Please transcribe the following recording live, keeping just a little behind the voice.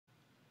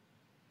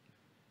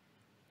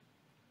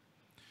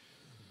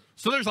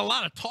So there's a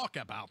lot of talk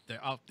out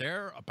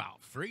there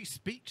about free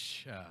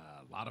speech.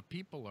 A lot of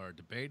people are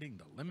debating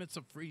the limits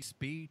of free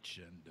speech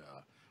and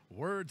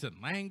words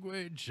and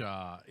language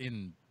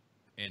in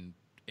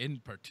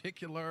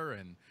particular,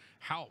 and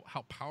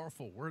how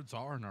powerful words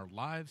are in our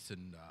lives,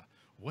 and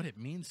what it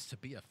means to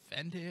be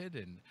offended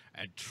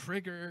and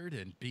triggered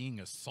and being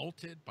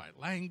assaulted by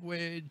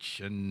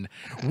language. And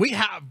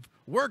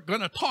we're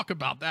going to talk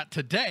about that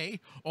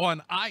today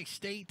on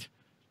iState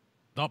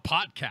the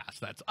podcast.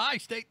 That's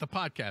iState the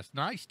podcast. And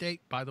iState,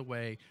 by the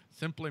way,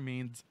 simply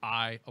means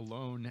I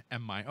alone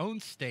am my own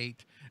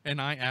state, and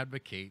I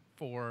advocate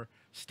for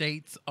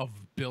states of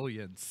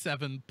billions,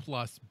 7+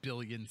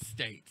 billion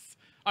states.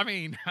 I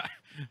mean,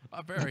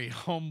 a very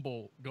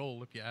humble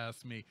goal, if you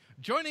ask me.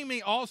 Joining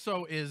me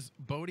also is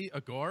Bodhi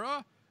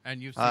Agora,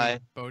 and you've seen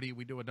Bodhi.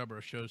 We do a number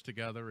of shows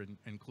together,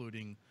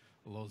 including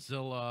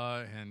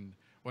Lozilla, and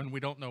when we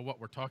don't know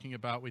what we're talking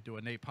about, we do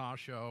a Nepal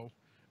show.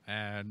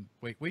 And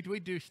we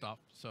do stuff,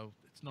 so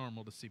it's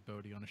normal to see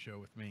Bodhi on a show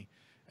with me.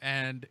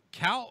 And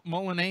Kal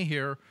Molinet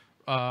here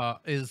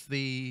is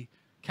the...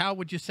 Kal,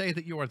 would you say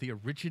that you are the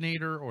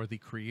originator or the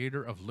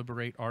creator of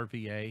Liberate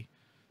RVA,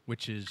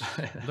 which is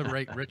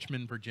Liberate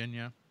Richmond,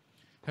 Virginia?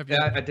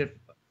 I did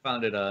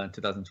found it in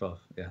 2012,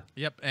 yeah.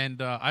 Yep,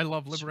 and I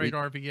love Liberate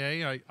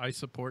RVA. I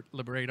support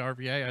Liberate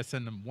RVA. I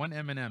send them one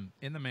M&M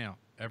in the mail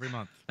every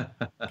month.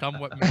 Come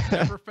what may.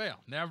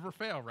 Never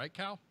fail, right,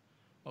 Kal?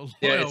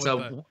 Yeah,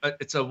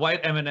 it's a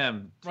white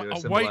M&M to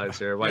symbolize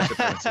their white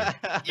supremacy.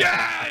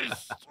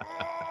 Yes!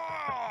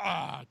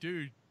 Oh,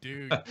 dude,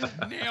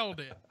 nailed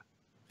it.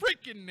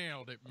 Freaking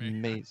nailed it, man.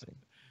 Amazing.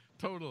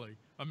 Totally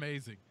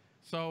amazing.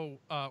 So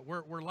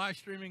we're live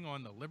streaming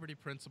on the Liberty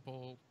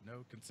Principle,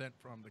 no consent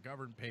from the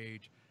governed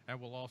page,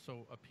 and will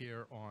also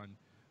appear on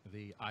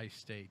the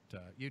iState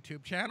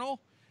YouTube channel.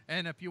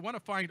 And if you want to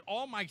find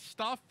all my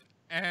stuff,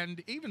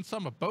 and even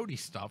some of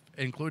Bodhi's stuff,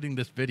 including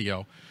this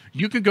video,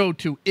 you can go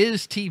to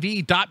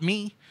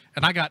istv.me,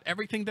 and I got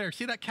everything there.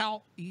 See that,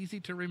 Kal?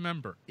 Easy to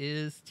remember,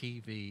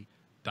 istv.me.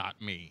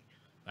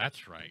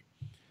 That's right.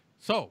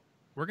 So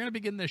we're going to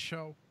begin this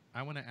show.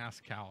 I want to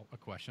ask Kal a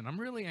question. I'm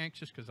really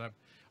anxious because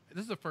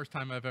this is the first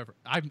time I've ever...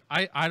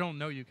 I don't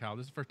know you, Kal.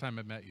 This is the first time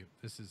I've met you.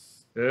 This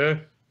is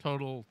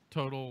total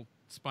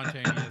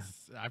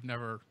spontaneous. I've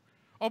never...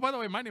 Oh, by the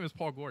way, my name is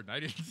Paul Gordon. I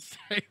didn't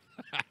say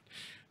that.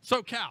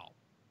 So, Kal,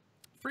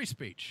 free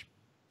speech,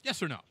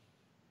 yes or no?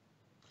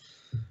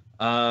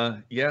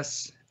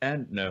 Yes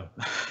and no.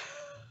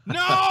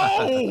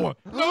 No,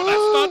 that's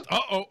not.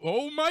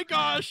 Oh my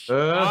gosh!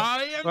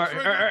 I am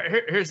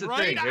triggered. Here's the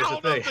thing. Here's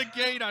out the thing. of the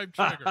gate, I'm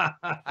triggered.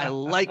 I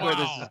like where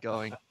this is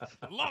going.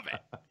 Love it.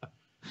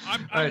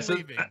 I'm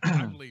leaving.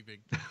 I'm leaving.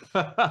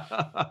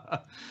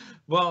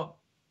 Well,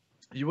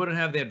 you wouldn't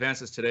have the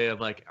advances today of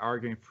like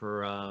arguing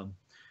for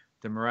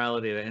the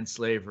morality to end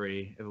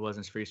slavery if it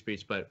wasn't free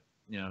speech, but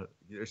you know,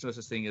 there's no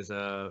such thing as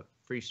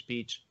free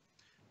speech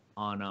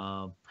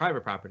on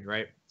private property,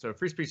 right? So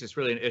free speech is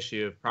really an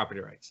issue of property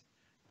rights.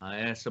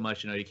 And so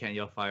much, you know, you can't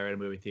yell fire at a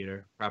movie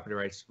theater. Property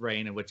rights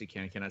reign in what you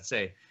can and cannot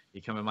say.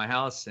 You come in my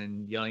house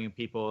and yelling at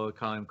people,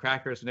 calling them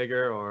crackers,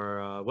 nigger,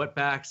 or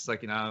wetbacks,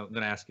 like, you know, I'm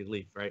going to ask you to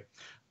leave, right?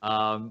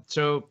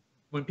 So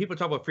when people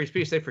talk about free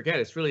speech, they forget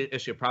it's really an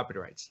issue of property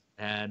rights.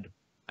 And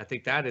I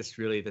think that is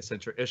really the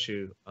central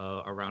issue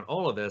around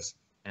all of this.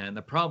 And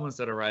the problems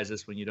that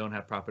arises when you don't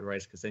have property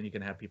rights, because then you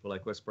can have people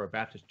like Westboro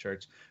Baptist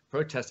Church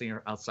protesting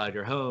outside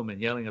your home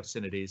and yelling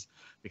obscenities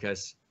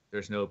because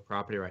there's no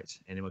property rights.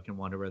 Anyone can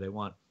wander where they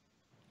want.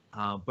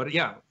 But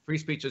yeah, free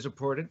speech is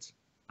important.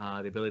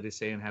 The ability to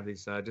say and have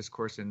these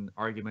discourse and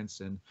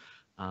arguments and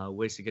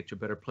ways to get to a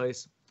better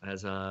place,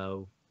 as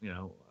you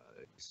know,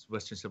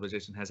 Western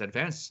civilization has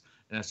advanced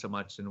in so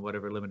much in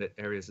whatever limited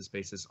areas of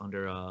spaces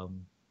under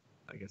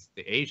I guess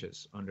the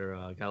ages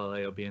under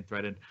Galileo being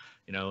threatened,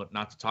 you know,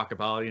 not to talk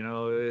about, you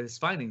know, his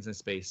findings in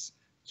space,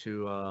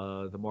 to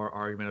the more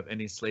argument of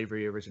ending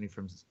slavery originating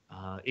from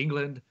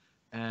England.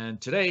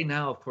 And today,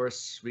 now, of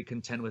course, we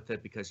contend with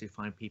it because you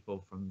find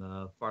people from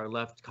the far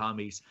left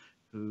commies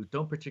who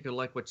don't particularly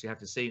like what you have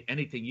to say.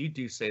 Anything you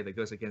do say that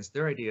goes against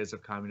their ideas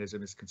of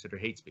communism is considered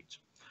hate speech.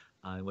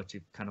 And what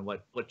you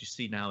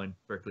see now in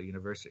Berkeley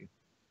University.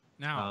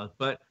 Now,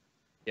 but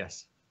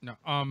yes. No.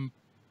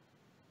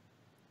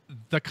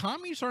 The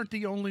commies aren't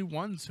the only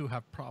ones who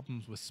have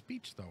problems with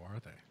speech, though, are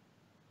they?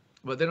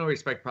 Well, they don't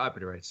respect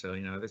property rights, so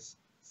you know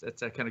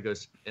that kind of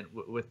goes in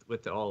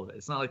with all of it.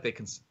 It's not like they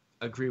can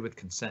agree with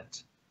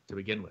consent to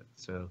begin with,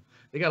 so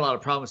they got a lot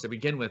of problems to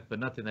begin with, but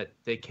nothing that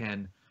they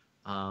can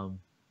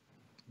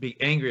be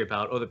angry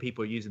about other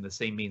people using the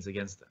same means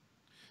against them.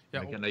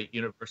 Yeah, and they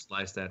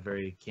universalize that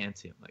very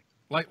Kantian,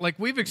 like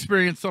we've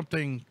experienced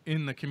something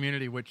in the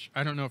community, which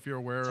I don't know if you're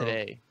aware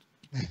today.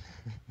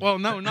 Well,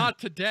 no, not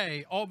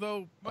today.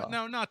 Although,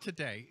 no, not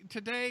today.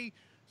 Today,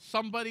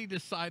 somebody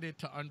decided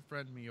to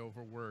unfriend me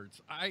over words.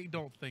 I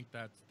don't think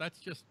that's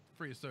just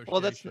free association.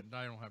 Well,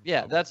 I don't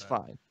have. That's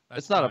fine.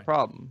 It's not a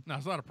problem. No,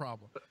 it's not a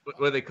problem. What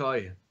do they call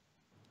you?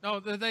 No,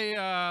 they.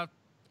 I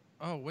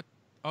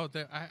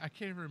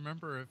can't even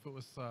remember if it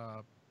was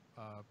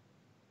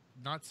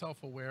not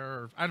self-aware,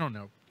 or I don't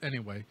know.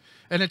 Anyway,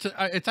 and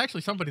it's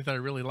actually somebody that I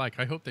really like.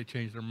 I hope they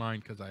change their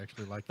mind because I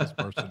actually like this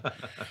person.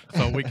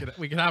 So we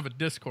could have a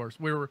discourse.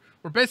 We're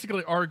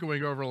basically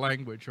arguing over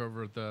language,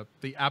 over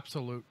the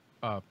absolute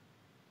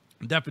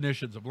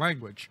definitions of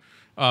language,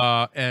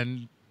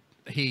 and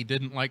he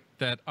didn't like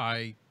that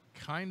I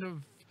kind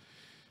of.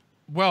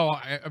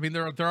 Well, I mean,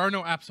 there are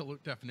no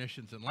absolute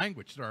definitions in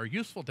language. There are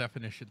useful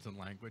definitions in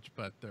language,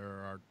 but there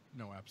are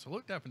no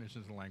absolute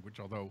definitions in language.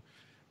 Although,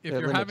 if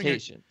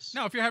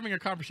you're having a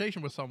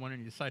conversation with someone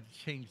and you decide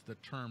to change the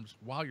terms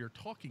while you're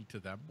talking to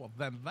them, well,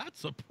 then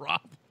that's a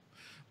problem.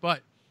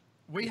 But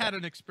we had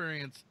an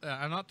experience.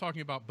 I'm not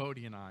talking about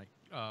Bodhi and I.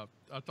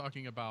 I'm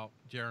talking about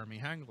Jeremy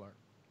Hangler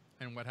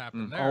and what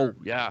happened there. Oh,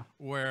 yeah.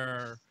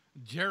 Where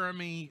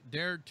Jeremy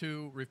dared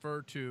to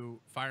refer to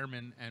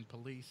firemen and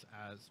police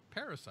as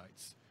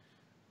parasites,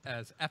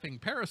 as effing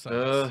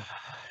parasites.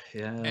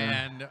 Yeah.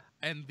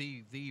 And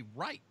the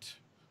right,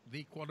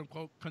 the quote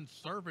unquote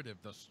conservative,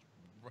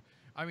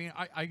 I mean,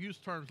 I use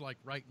terms like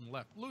right and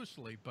left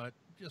loosely, but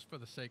just for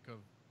the sake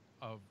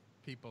of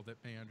people that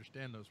may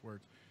understand those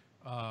words,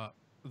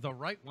 the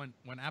right went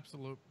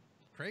absolute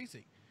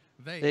crazy.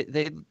 They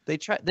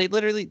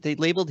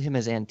labeled him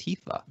as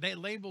Antifa. They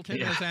labeled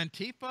him as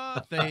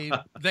Antifa.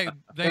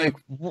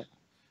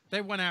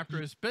 They went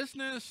after his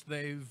business.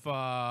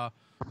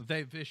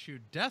 They've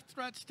issued death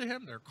threats to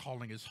him. They're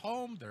calling his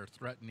home. They're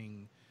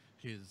threatening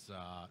his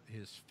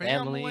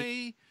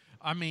family.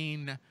 I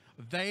mean,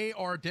 they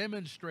are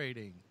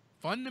demonstrating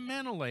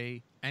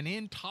fundamentally an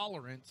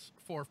intolerance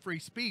for free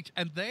speech,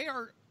 and they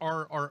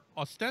are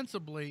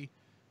ostensibly,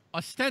 I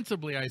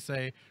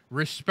say,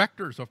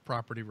 respecters of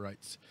property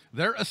rights.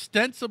 They're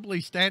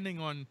ostensibly standing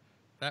on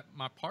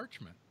my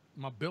parchment,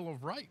 my Bill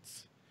of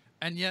Rights,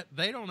 and yet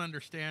they don't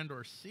understand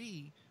or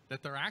see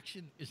that their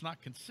action is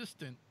not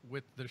consistent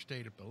with their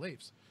stated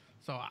beliefs.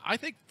 So I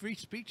think free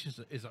speech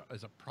is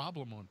a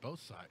problem on both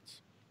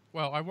sides.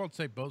 Well, I won't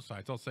say both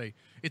sides. I'll say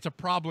it's a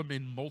problem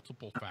in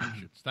multiple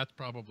factions. That's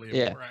probably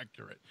more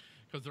accurate,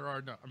 because there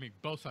are no. I mean,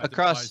 both sides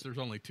implies there's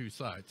only two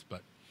sides,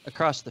 but.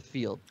 Across the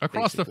field.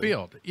 Across the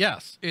field,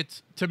 yes.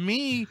 It's, to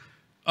me,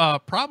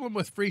 problem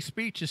with free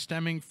speech is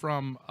stemming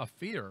from a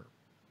fear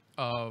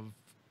of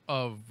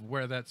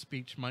where that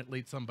speech might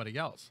lead somebody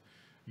else.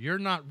 You're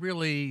not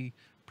really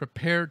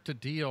prepared to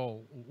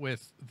deal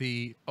with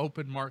the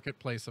open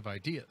marketplace of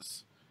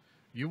ideas.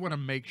 You want to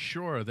make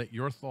sure that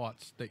your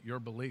thoughts, that your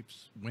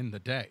beliefs win the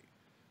day,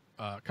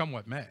 come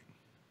what may.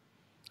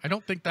 I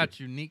don't think that's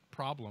a unique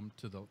problem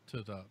to the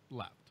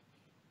left.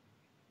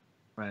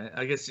 Right.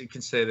 I guess you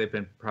can say they've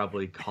been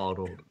probably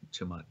coddled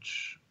too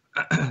much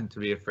to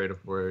be afraid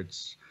of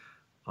words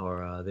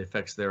or the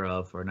effects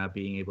thereof, or not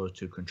being able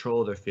to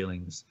control their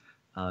feelings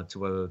to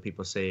what other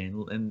people say,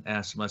 and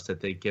as much that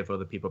they give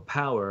other people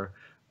power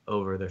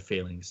over their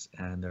feelings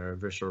and their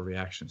visceral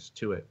reactions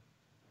to it.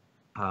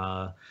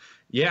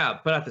 Yeah,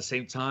 but at the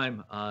same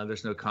time,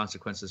 there's no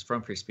consequences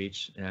from free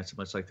speech. And it's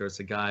much like there's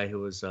a guy who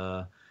was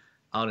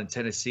out in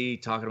Tennessee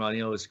talking about,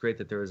 it's great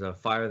that there was a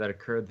fire that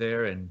occurred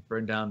there and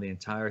burned down the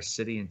entire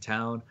city and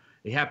town.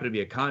 He happened to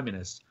be a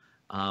communist,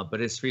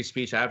 but his free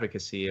speech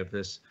advocacy of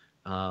this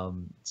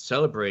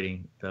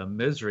celebrating the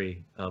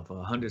misery of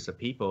hundreds of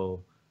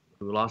people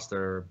who lost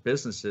their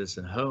businesses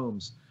and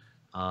homes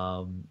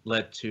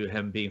led to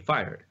him being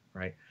fired,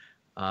 right?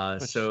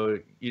 So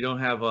you don't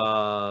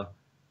have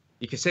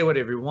you can say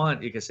whatever you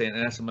want. You can say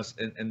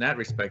in that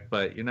respect,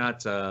 but you're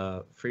not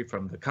free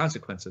from the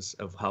consequences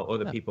of how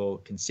other people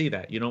can see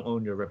that. You don't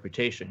own your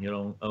reputation. You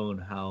don't own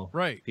how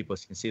people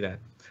can see that.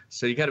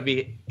 So you got to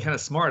be kind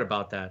of smart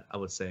about that, I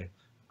would say,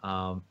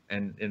 and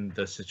in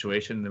the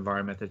situation and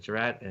environment that you're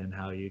at and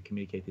how you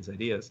communicate these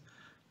ideas.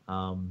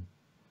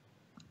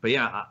 But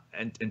yeah,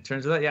 and in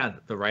terms of that, yeah,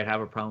 the right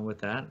have a problem with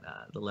that.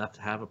 The left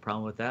have a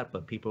problem with that,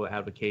 but people who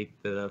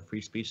advocate the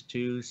free speech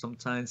too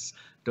sometimes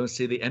don't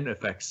see the end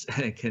effects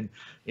and can,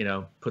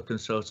 put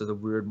themselves to a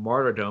weird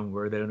martyrdom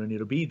where they don't need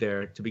to be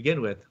there to begin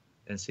with,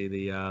 and see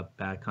the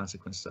bad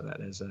consequences of that,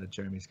 as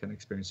Jeremy's kind of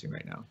experiencing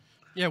right now.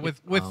 Yeah,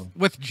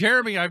 with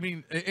Jeremy, I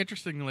mean,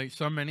 interestingly,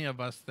 so many of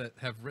us that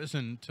have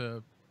risen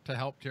to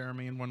help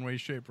Jeremy in one way,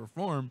 shape, or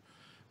form,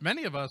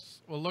 many of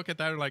us will look at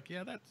that and like,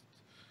 yeah, that's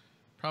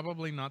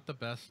probably not the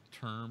best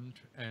termed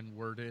and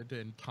worded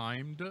and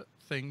timed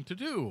thing to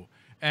do.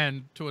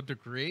 And to a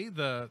degree,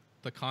 the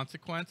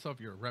consequence of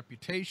your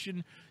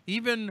reputation,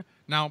 even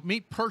now,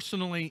 me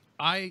personally,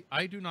 I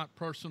do not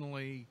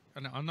personally,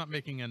 and I'm not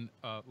making an,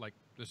 like,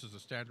 this is a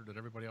standard that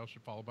everybody else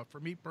should follow, but for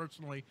me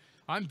personally,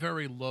 I'm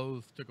very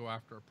loath to go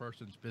after a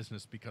person's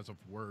business because of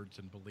words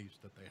and beliefs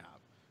that they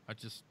have. I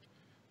just,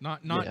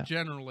 not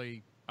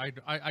generally,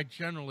 I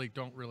generally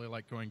don't really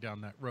like going down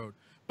that road.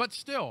 But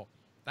still,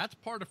 that's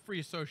part of free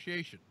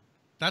association.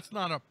 That's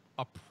not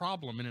a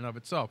problem in and of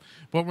itself.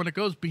 But when it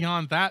goes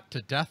beyond that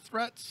to death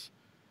threats,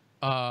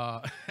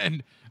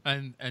 and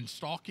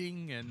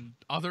stalking and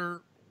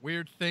other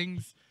weird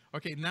things,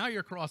 okay, now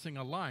you're crossing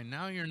a line.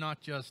 Now you're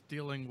not just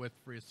dealing with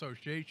free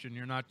association.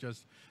 You're not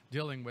just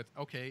dealing with,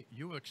 okay,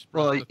 you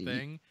express the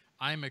thing,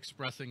 I'm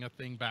expressing a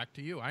thing back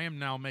to you. I am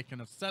now making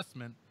an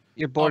assessment.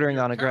 You're bordering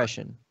your on character.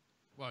 aggression.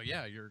 Well,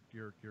 yeah, you're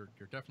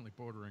definitely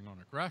bordering on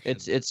aggression.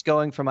 It's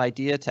going from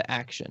idea to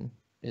action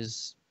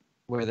is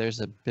where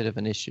there's a bit of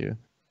an issue.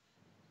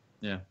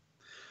 Yeah.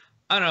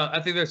 I don't know.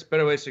 I think there's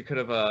better ways we could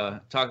have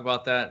talked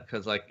about that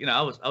because, like, you know,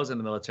 I was in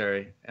the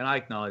military, and I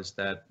acknowledge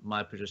that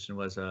my position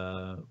was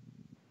a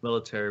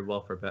military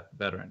welfare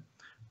veteran.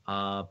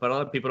 But a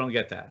lot of people don't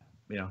get that.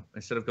 You know,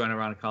 instead of going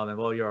around and calling them,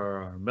 well,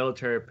 you're a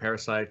military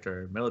parasite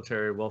or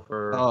military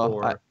welfare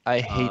whore. I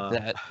hate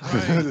that.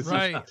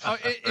 Right. Oh,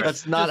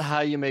 that's not how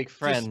you make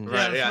friends.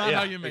 Right. Yeah, Yeah.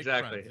 How you make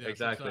exactly. friends. Yes,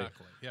 exactly.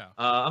 Yeah.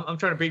 I'm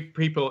trying to bring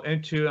people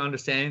into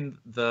understanding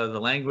the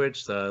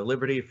language, the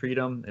liberty,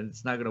 freedom, and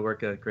it's not going to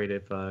work great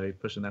if you're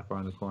pushing that far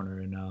in the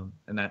corner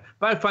and that.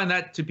 But I find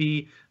that to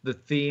be the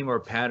theme or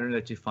pattern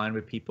that you find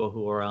with people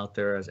who are out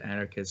there as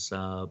anarchists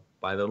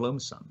by the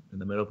lonesome in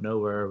the middle of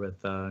nowhere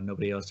with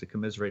nobody else to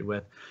commiserate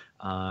with.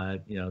 You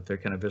know, their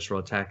kind of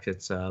visceral attack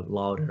gets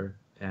louder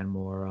and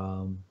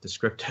more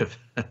descriptive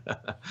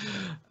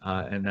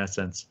in that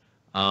sense.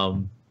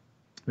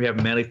 We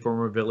have many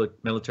former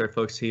military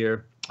folks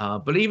here,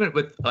 but even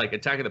with like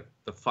attacking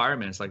the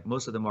firemen, it's like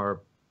most of them are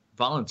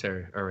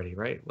voluntary already,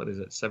 right? What is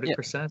it, 70%?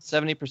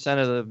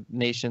 70% of the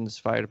nation's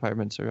fire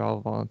departments are all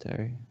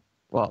voluntary.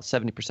 Well,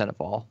 70% of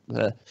all.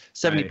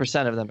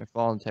 70% of them are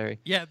voluntary.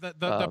 Yeah,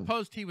 the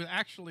post he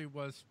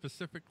was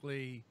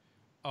specifically,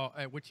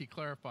 which he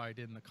clarified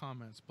in the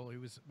comments. But he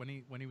was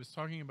when he was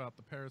talking about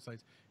the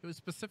parasites, he was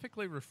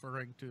specifically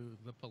referring to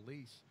the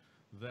police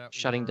that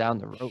shutting down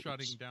the roads.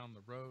 Shutting down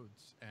the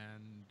roads,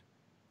 and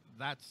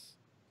that's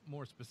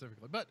more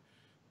specifically. But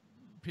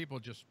people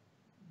just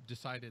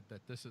decided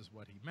that this is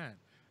what he meant.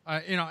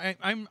 You know,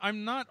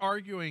 I'm not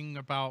arguing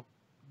about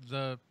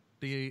the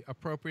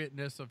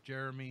appropriateness of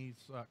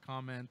Jeremy's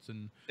comments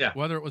and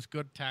whether it was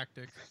good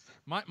tactics.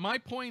 My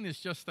point is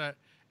just that,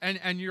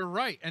 and you're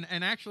right.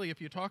 And actually,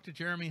 if you talk to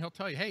Jeremy, he'll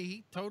tell you, hey,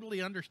 he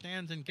totally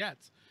understands and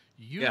gets.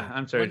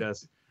 I'm sure he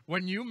does.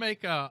 When you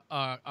make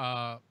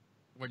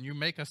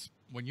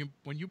when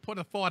you put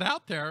a thought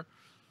out there,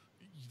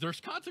 there's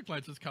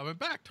consequences coming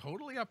back.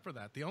 Totally up for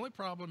that. The only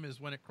problem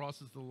is when it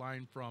crosses the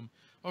line from,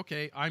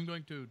 okay, I'm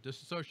going to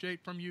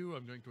disassociate from you.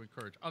 I'm going to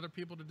encourage other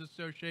people to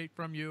dissociate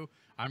from you.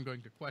 I'm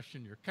going to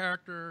question your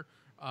character,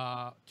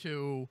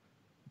 to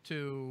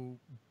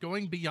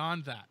going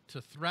beyond that,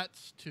 to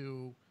threats,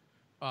 to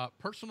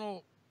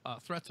personal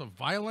threats of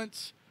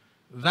violence.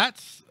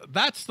 That's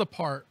the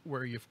part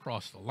where you've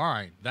crossed the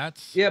line.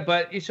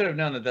 But you should have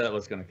known that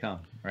was going to come,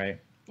 right?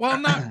 Well,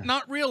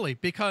 not really,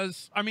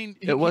 because I mean,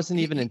 it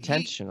wasn't even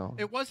intentional.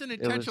 It wasn't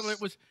intentional.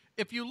 It was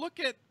if you look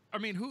at, I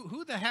mean,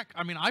 who the heck?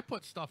 I mean, I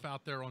put stuff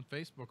out there on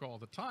Facebook all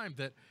the time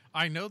that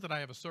I know that I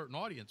have a certain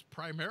audience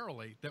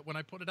primarily that when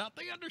I put it out,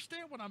 they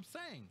understand what I'm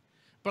saying.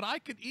 But I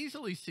could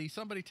easily see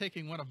somebody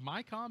taking one of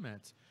my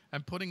comments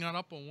and putting it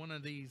up on one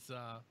of these,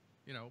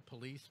 you know,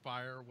 police,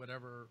 fire,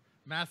 whatever,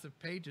 massive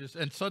pages,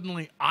 and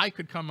suddenly I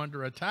could come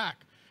under attack.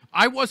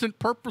 I wasn't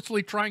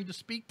purposely trying to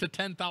speak to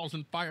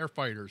 10,000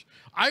 firefighters.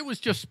 I was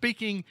just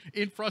speaking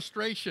in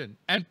frustration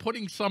and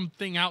putting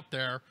something out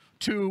there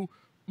to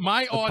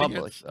my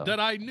audience that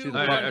I knew would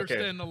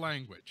understand the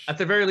language. At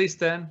the very least,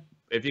 then,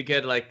 if you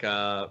get like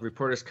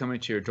reporters coming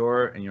to your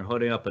door and you're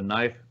holding up a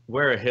knife,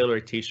 wear a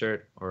Hillary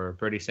T-shirt or a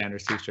Bernie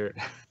Sanders T-shirt.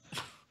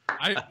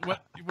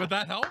 Would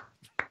that help?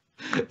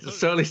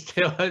 Certainly,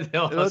 still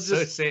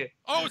associate.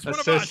 Oh, it's one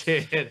of us.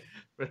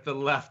 With the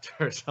left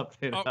or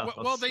something else.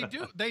 Well,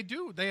 they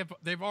do.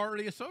 They've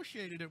already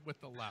associated it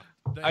with the left.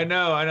 I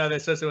know. They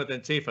associate it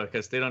with Antifa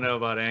because they don't know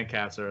about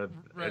ANCAPs or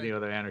any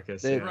other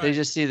anarchists. They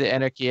just see the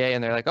NRQA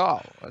and they're like,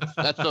 oh,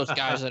 that's those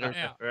guys that are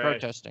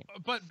protesting.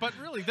 But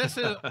really, this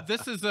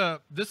is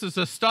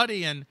a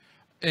study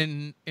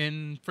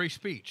in free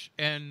speech,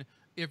 and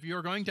if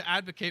you're going to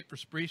advocate for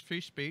free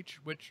speech,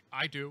 which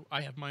I do,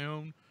 I have my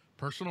own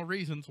personal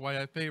reasons why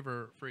I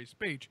favor free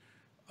speech.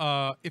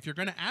 If you're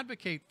going to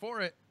advocate for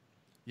it,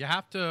 you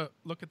have to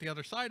look at the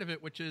other side of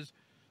it, which is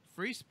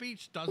free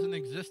speech doesn't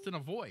exist in a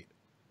void.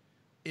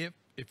 If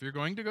you're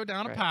going to go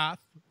down a path,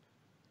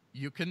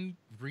 you can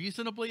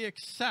reasonably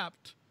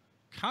accept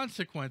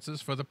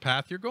consequences for the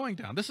path you're going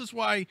down. This is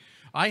why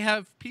I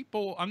have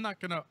people,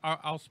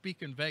 I'll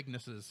speak in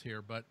vaguenesses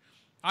here, but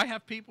I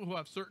have people who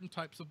have certain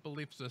types of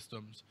belief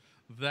systems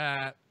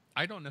that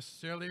I don't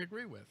necessarily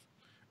agree with.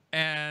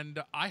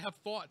 And I have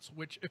thoughts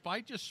which, if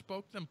I just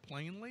spoke them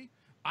plainly,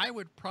 I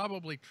would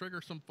probably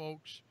trigger some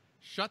folks,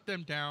 shut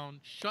them down,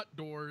 shut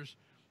doors.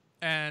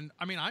 And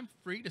I mean, I'm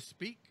free to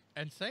speak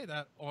and say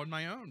that on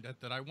my own,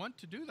 that I want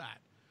to do that.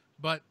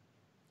 But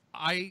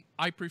I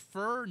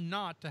prefer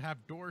not to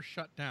have doors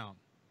shut down.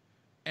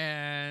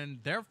 And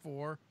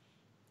therefore,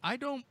 I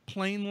don't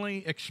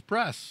plainly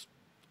express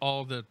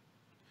all the,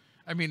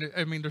 I mean,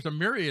 there's a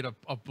myriad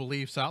of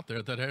beliefs out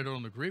there that I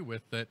don't agree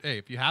with, that, hey,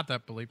 if you have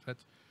that belief,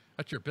 that's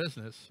your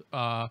business.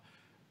 But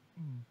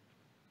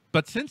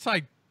since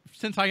I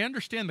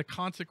understand the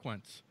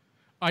consequence,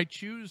 I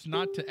choose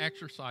not to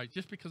exercise.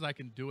 Just because I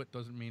can do it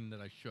doesn't mean that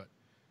I should.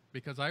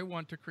 Because I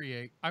want to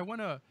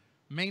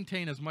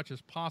maintain as much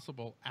as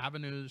possible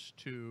avenues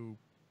to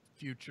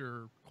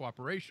future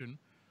cooperation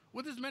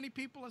with as many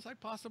people as I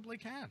possibly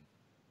can.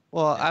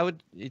 Well, I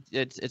would.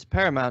 It's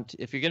paramount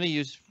if you're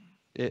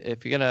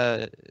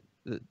gonna.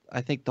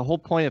 I think the whole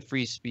point of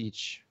free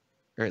speech,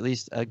 or at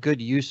least a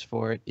good use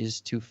for it,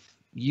 is to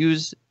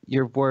use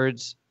your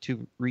words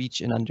to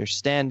reach an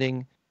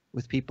understanding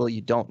with people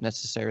you don't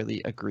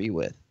necessarily agree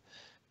with.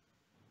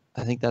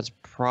 I think that's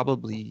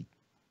probably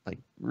like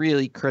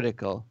really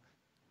critical,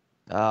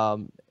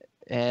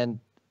 and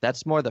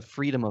that's more the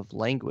freedom of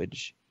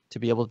language to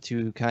be able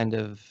to kind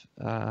of.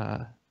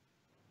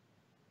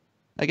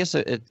 I guess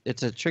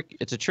it's a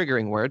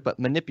triggering word, but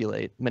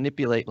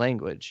manipulate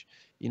language.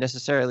 You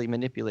necessarily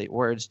manipulate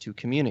words to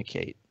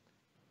communicate,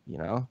 you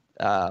know,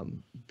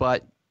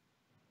 but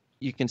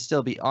you can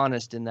still be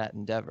honest in that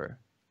endeavor.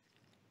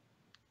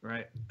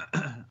 Right.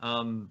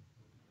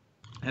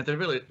 At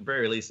the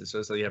very least, it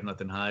shows that you have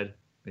nothing to hide.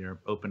 You're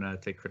open to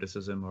take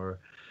criticism or,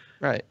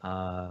 right,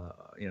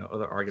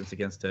 other arguments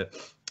against it,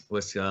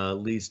 which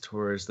leads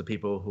towards the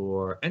people who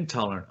are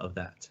intolerant of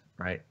that,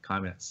 right?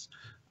 Communists,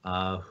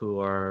 who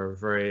are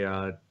very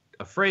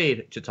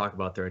afraid to talk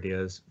about their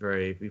ideas.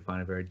 We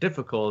find it very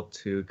difficult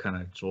to kind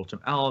of jolt them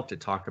out to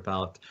talk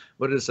about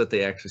what it is that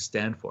they actually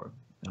stand for.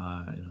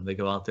 They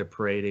go out there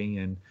parading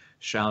and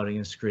shouting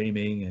and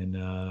screaming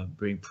and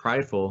being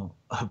prideful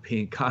of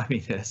being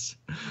communists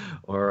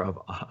or of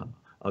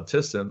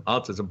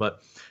autism.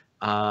 But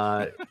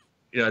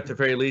at the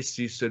very least,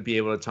 you should be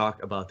able to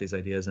talk about these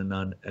ideas, and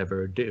none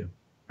ever do.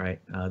 Right?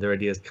 Their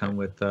ideas come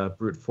with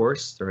brute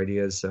force. Their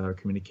ideas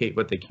communicate.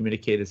 What they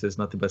communicate is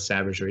nothing but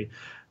savagery,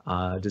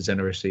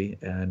 degeneracy,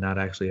 and not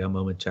actually a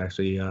moment to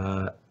actually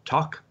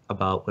talk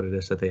about what it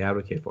is that they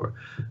advocate for.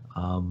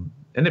 And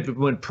if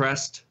when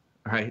pressed,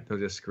 right, they'll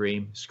just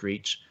scream,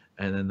 screech,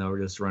 and then they'll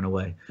just run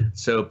away.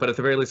 So, but at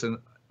the very least,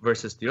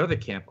 versus the other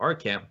camp, our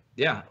camp,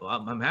 yeah,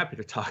 I'm happy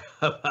to talk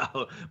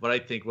about what I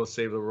think will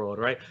save the world,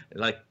 right?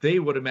 Like they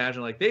would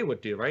imagine, like they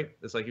would do, right?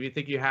 It's like if you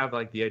think you have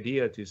like the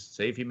idea to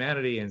save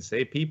humanity and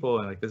save people,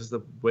 and like this is the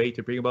way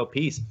to bring about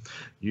peace,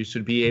 you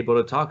should be able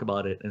to talk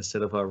about it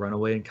instead of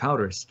runaway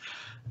encounters.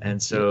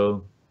 And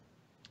so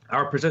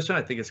our position,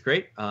 I think, is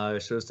great.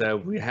 It shows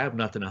that we have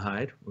nothing to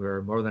hide.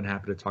 We're more than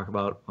happy to talk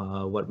about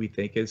what we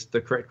think is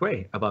the correct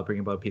way about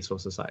bringing about a peaceful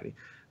society,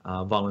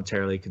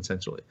 voluntarily,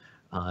 consensually.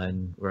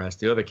 And whereas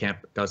the other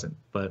camp doesn't.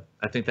 But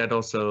I think that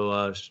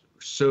also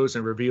shows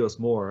and reveals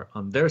more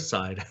on their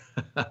side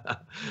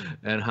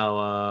and how,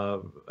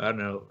 I don't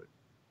know,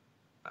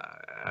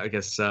 I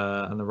guess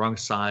on the wrong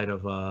side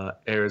of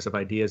areas of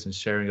ideas and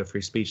sharing of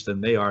free speech than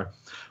they are,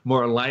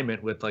 more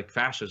alignment with like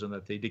fascism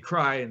that they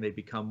decry, and they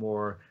become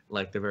more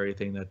like the very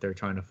thing that they're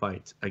trying to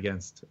fight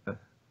against.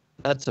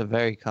 That's a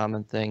very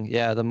common thing.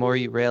 Yeah, the more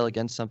you rail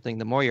against something,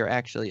 the more you're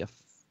actually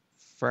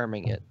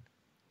affirming it.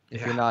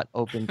 If you're not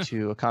open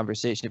to a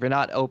conversation, if you're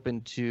not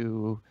open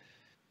to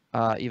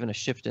even a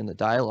shift in the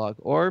dialogue,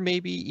 or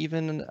maybe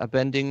even a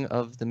bending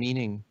of the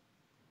meaning.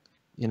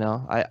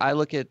 I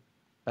look at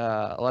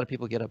a lot of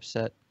people get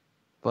upset,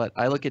 but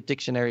I look at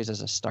dictionaries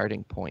as a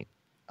starting point.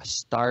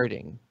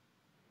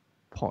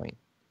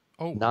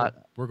 Oh, not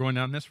we're going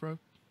down this road?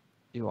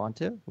 You want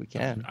to? We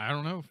can. I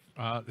don't know.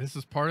 This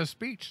is part of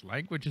speech.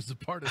 Language is a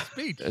part of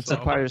speech. It's a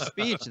part of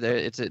speech.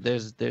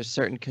 There's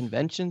certain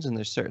conventions and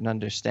there's certain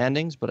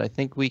understandings, but I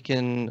think we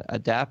can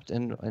adapt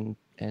and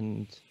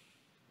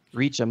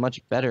reach a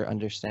much better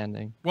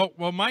understanding.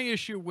 Well, my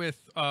issue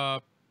with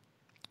and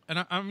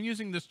I'm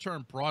using this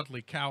term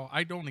broadly, Cal.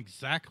 I don't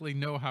exactly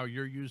know how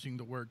you're using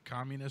the word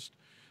communist,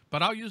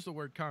 but I'll use the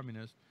word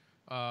communist.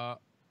 And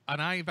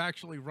I've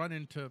actually run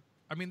into.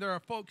 I mean, there are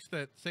folks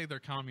that say they're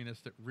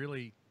communists that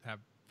really have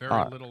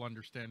very little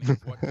understanding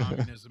of what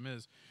communism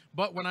is.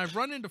 But when I've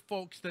run into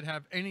folks that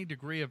have any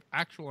degree of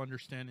actual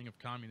understanding of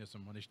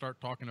communism, when they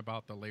start talking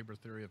about the labor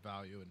theory of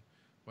value and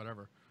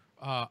whatever,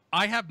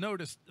 I have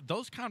noticed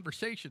those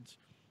conversations.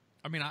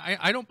 I mean,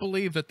 I don't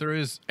believe that there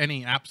is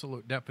any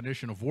absolute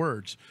definition of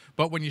words.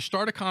 But when you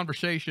start a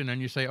conversation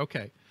and you say,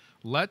 okay,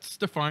 let's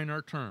define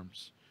our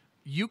terms,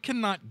 you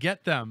cannot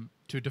get them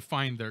to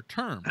define their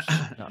terms.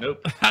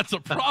 Nope. That's a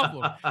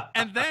problem.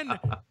 And then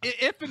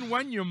if and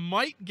when you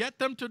might get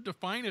them to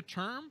define a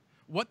term,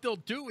 what they'll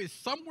do is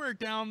somewhere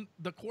down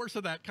the course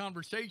of that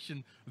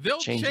conversation, they'll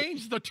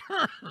change the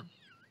term.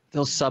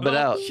 They'll sub it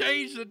out.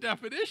 Change the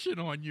definition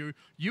on you.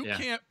 You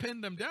can't pin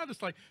them down.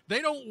 It's like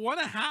they don't want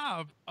to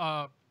have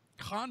a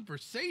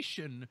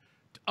conversation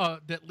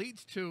that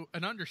leads to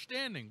an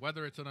understanding,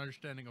 whether it's an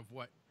understanding of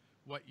what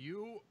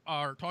you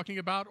are talking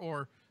about,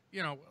 or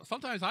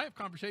sometimes I have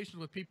conversations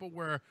with people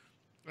where,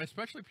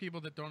 especially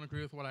people that don't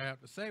agree with what I have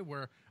to say,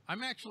 where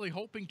I'm actually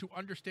hoping to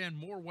understand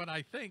more what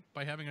I think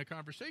by having a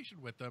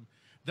conversation with them.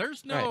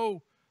 There's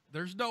no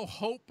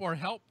hope or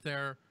help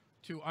there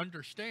to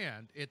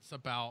understand. It's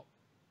about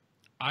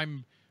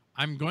I'm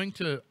going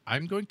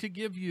to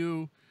give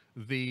you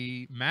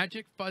the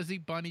magic fuzzy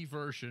bunny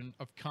version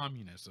of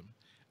communism.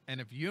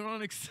 And if you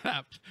don't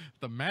accept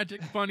the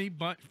magic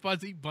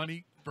fuzzy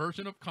bunny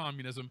version of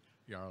communism,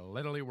 you're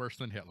literally worse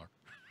than Hitler.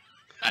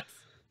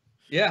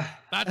 Yeah.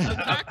 That's the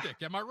tactic.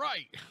 Am I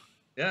right?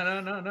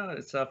 Yeah, no.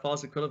 It's a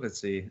false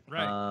equivalency.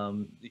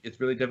 Right. It's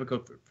really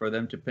difficult for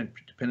them to pin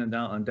it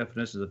down on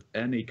definitions of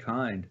any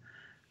kind.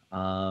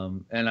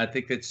 And I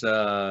think it's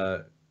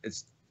as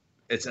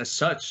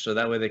such, so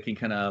that way they can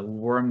kind of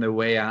worm their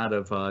way out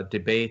of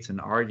debates and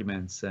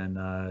arguments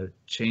and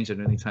change it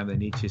anytime they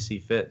need to see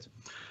fit.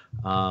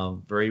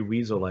 Very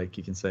weasel-like,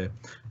 you can say.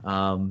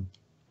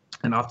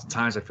 And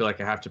oftentimes I feel like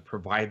I have to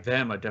provide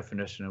them a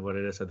definition of what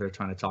it is that they're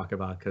trying to talk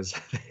about because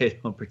they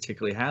don't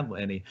particularly have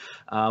any,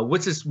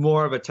 which is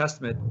more of a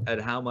testament at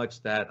how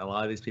much that a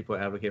lot of these people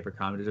who advocate for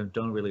communism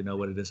don't really know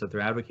what it is that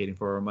they're advocating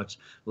for, or much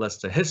less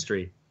the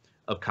history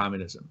of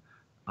communism.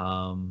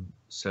 For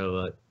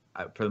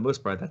the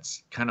most part,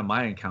 that's kind of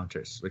my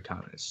encounters with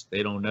communists.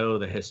 They don't know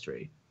the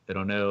history. They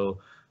don't know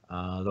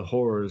the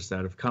horrors that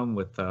have come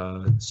with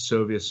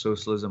Soviet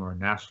socialism or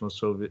National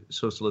Soviet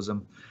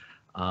socialism.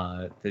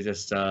 They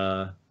just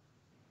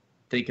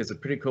think it's a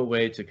pretty cool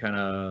way to kind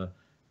of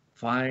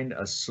find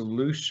a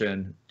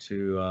solution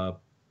to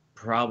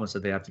problems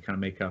that they have to kind of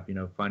make up.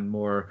 Find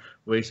more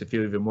ways to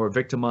feel even more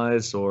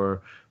victimized,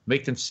 or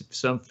make them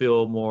some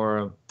feel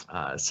more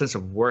sense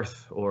of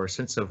worth or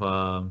sense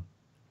of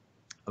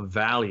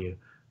value.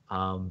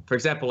 For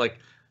example, like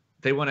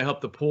they want to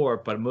help the poor,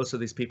 but most of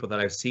these people that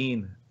I've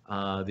seen,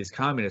 these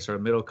communists, are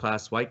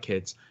middle-class white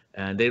kids,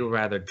 and they would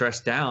rather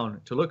dress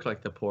down to look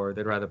like the poor.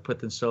 They'd rather put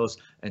themselves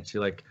into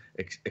like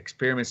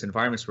experiments,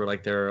 environments where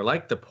like they're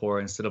like the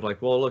poor, instead of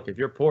like, well, look, if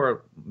you're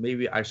poor,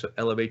 maybe I should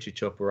elevate you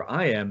to up where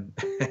I am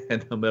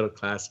in the middle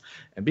class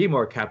and be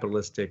more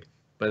capitalistic.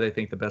 But they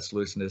think the best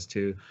solution is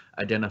to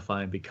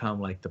identify and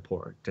become like the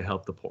poor, to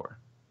help the poor.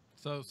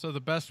 So the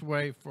best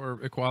way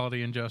for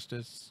equality and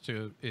justice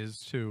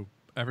is to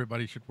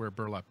everybody should wear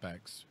burlap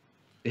bags.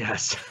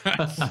 Yes.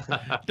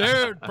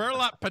 Dude,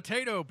 burlap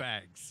potato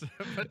bags.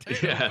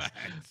 Bags.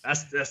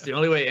 That's the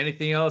only way.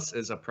 Anything else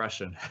is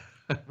oppression.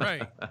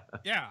 Right.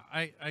 Yeah,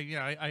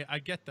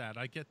 I get that.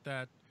 I get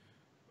that.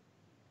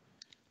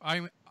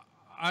 I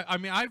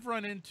mean, I've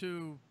run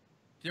into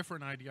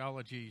different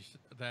ideologies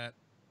that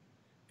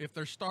if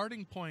their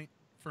starting point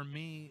for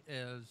me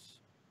is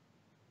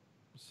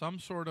some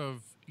sort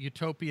of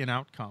utopian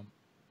outcome,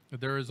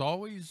 there is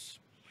always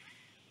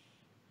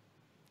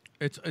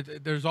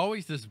there's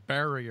always this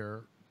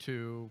barrier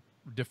to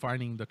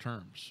defining the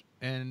terms,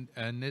 and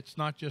it's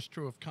not just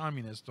true of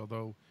communists,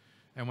 although,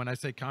 and when I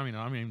say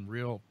communist, I mean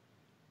real,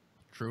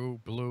 true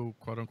blue,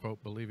 quote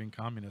unquote, believing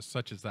communists,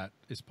 such as that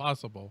is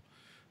possible.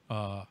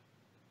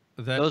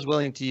 That those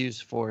willing to use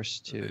force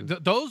too.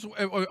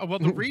 Well,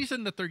 the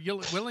reason that they're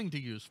willing to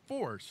use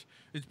force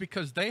is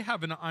because they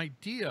have an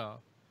idea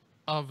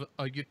of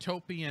a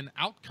utopian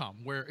outcome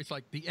where it's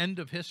like the end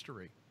of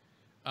history,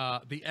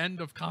 the end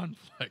of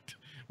conflict,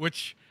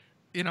 which,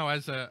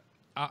 as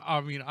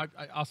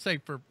I'll say,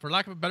 for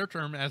lack of a better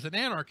term, as an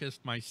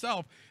anarchist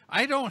myself,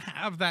 I don't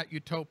have that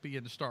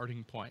utopian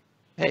starting point.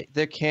 Hey,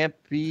 there can't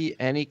be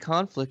any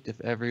conflict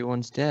if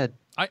everyone's dead.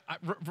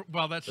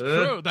 Well, that's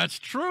true. That's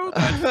true.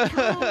 That's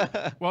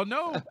true. Well,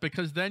 no,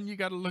 because then you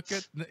got to look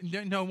at,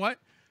 you know what?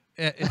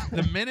 It's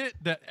the minute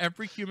that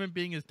every human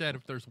being is dead,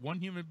 if there's one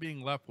human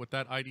being left with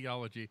that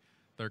ideology,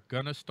 they're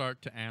going to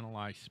start to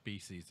analyze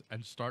species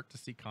and start to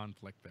see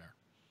conflict there.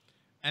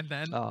 And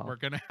then we're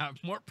going to have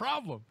more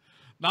problem.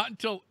 Not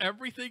until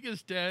everything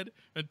is dead,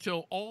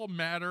 until all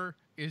matter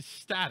is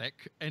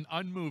static and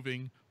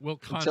unmoving, will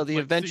conflict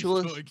cease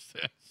to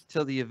exist.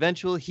 Till the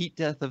eventual heat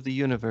death of the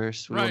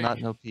universe, we will not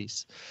know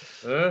peace.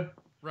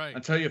 Right.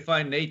 Until you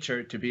find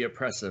nature to be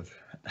oppressive,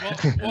 well,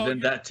 and then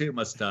that too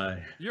must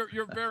die.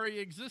 Your very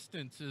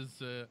existence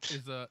is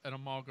an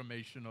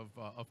amalgamation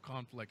of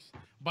conflicts,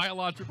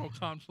 biological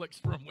conflicts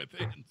from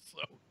within. So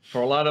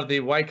for a lot of the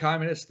white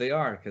communists, they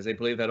are, because they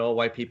believe that all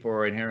white people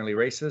are inherently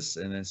racist,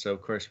 and then so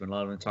of course when a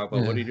lot of them talk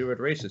about what do you do with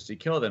racists, you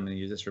kill them, and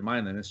you just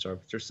remind them to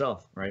start with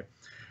yourself, right?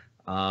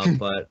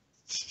 But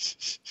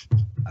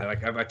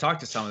I talked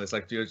to someone that's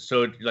like, dude,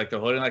 so like the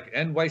whole like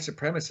end white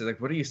supremacy. Like,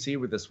 what do you see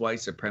with this white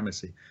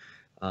supremacy?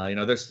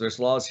 There's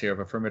laws here of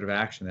affirmative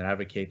action that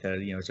advocate that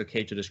it's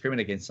okay to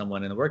discriminate against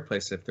someone in the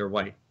workplace if they're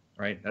white,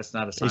 right? That's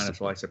not a sign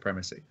of white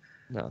supremacy.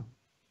 No.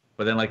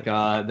 But then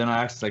then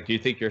I asked, like, do you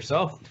think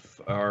yourself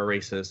are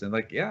racist? And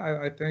like, yeah,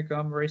 I think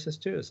I'm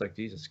racist too. It's like,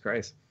 Jesus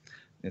Christ.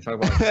 You talk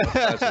about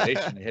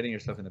self-flagellation, hitting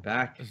yourself in the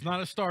back. It's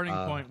not a starting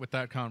point with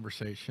that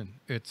conversation.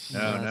 It's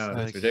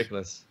that's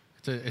ridiculous.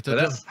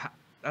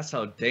 That's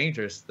how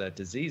dangerous that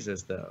disease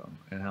is, though,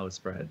 and how it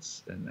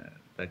spreads, and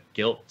that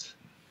guilt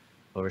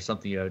over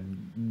something you had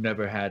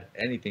never had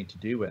anything to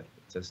do with.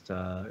 Just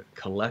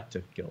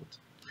collective guilt.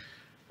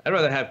 I'd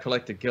rather have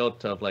collective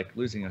guilt of like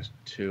losing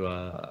to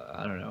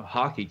I don't know,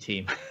 hockey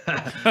team.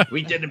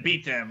 We didn't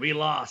beat them. We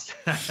lost.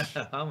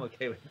 I'm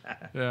okay with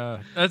that.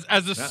 Yeah. As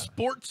a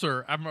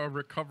sportser, I'm a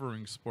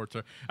recovering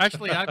sportser.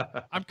 Actually,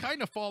 I'm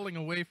kind of falling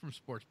away from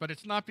sports, but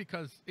it's not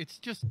because it's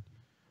just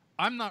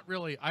I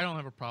don't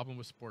have a problem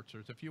with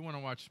sportsers. If you want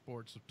to watch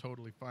sports, it's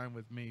totally fine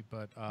with me.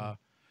 But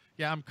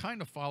yeah, I'm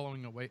kind of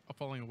falling away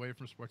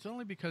from sports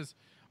only because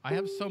I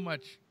have so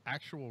much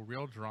actual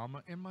real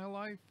drama in my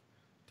life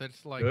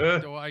That's like,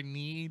 Ugh. do I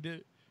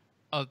need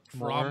a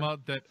drama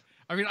that?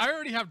 I mean, I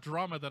already have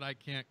drama that I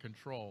can't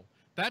control.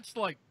 That's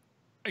like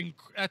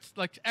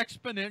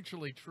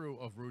exponentially true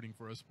of rooting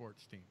for a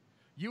sports team.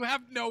 You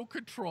have no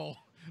control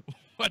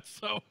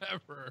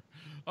whatsoever.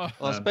 Well,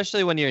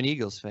 especially when you're an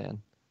Eagles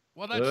fan.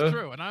 Well, that's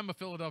true, and I'm a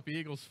Philadelphia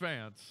Eagles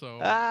fan, so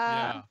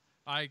yeah,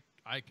 I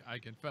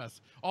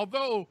confess.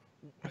 Although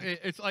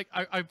it's like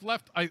I've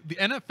left. The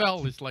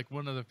NFL is like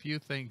one of the few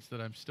things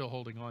that I'm still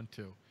holding on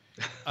to.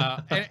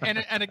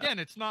 And again,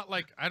 it's not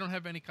like I don't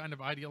have any kind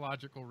of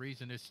ideological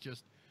reason. It's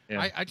just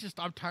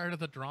I'm tired of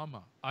the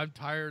drama. I'm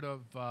tired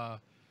of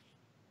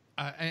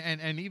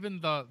and even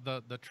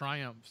the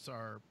triumphs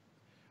are.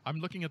 I'm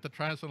looking at the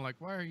triumphs and I'm like,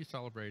 why are you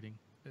celebrating?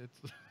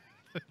 It's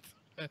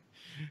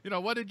you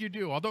know, what did you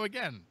do? Although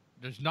again,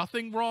 there's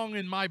nothing wrong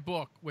in my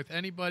book with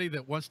anybody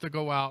that wants to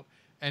go out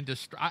and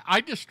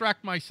I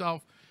distract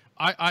myself.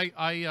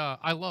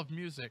 I love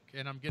music,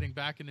 and I'm getting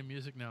back into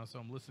music now, so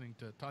I'm listening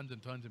to tons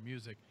and tons of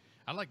music.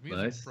 I like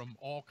music from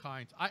all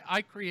kinds.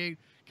 I create,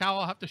 Cal,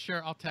 I'll have to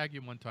share, I'll tag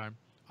you one time.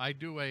 I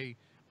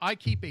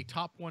keep a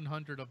top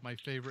 100 of my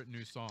favorite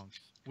new songs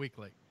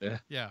weekly.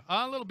 Yeah.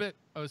 A little bit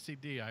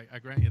OCD, I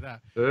grant you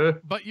that.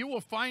 But you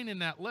will find in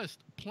that list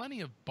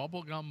plenty of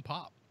bubblegum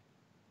pop.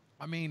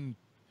 I mean,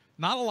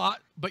 not a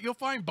lot, but you'll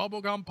find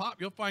bubblegum pop.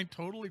 You'll find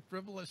totally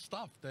frivolous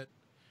stuff that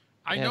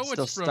I know it's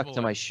still frivolous. Stuck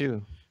to my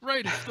shoe.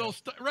 Right, it's still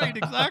right,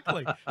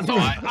 exactly. So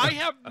I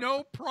have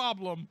no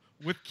problem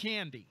with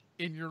candy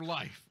in your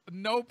life.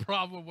 No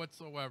problem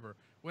whatsoever.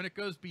 When it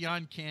goes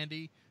beyond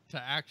candy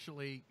to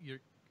actually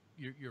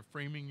you're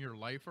framing your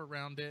life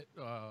around it,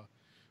 well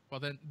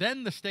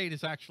then the state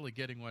is actually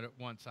getting what it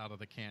wants out of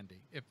the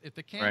candy. If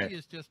the candy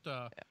is just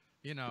a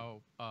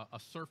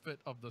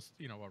surfeit of the,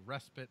 a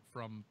respite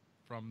from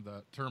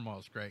the turmoil,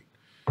 is great.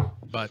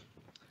 But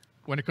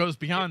when it goes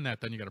beyond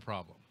that, then you got a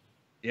problem.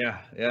 Yeah.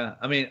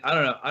 I mean, I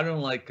don't know. I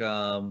don't like.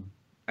 I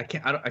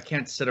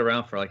can't sit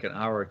around for like an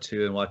hour or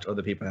two and watch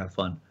other people have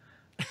fun.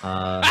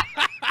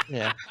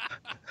 Yeah.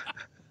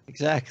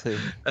 Exactly.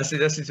 That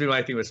seems to be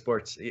my thing with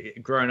sports.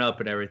 Growing up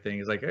and everything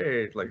is like,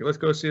 hey, like let's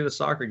go see the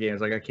soccer games.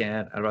 Like I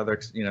can't. I'd rather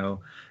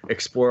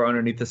explore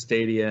underneath the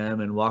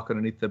stadium and walk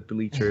underneath the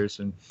bleachers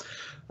and.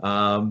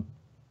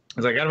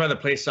 It's like I'd rather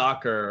play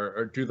soccer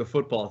or do the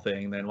football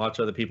thing than watch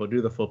other people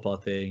do the football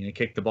thing and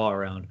kick the ball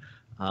around.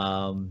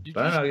 Do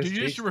you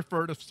just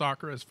refer to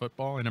soccer as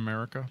football in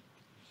America?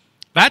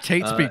 That's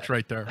hate speech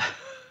right there.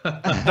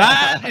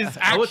 That is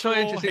actual. I will tell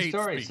you an interesting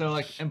story. Speech. So,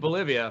 like in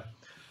Bolivia,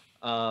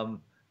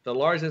 the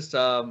largest,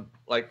 so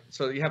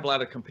you have a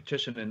lot of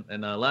competition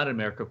in Latin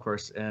America, of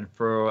course. And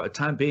for a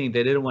time being,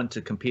 they didn't want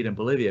to compete in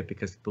Bolivia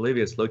because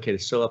Bolivia is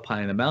located so up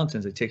high in the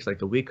mountains. It takes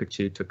like a week or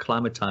two to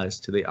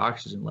acclimatize to the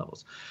oxygen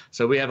levels.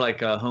 So we have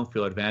like a home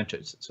field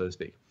advantage, so to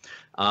speak.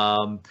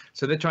 So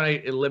they're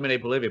trying to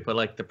eliminate Bolivia, but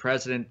like the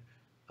president.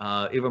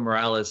 Evo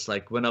Morales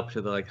went up to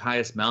the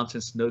highest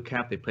mountain snow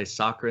cap. They play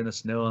soccer in the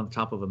snow on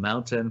top of a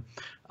mountain,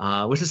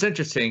 which is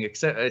interesting.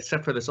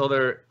 Except for this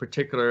other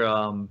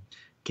particular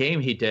game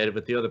he did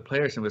with the other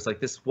players, and it was like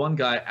this one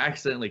guy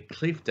accidentally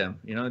cleefed him.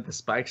 The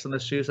spikes on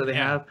the shoes that they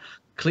have.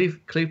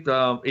 Cleefed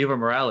Evo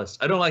Morales.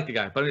 I don't like the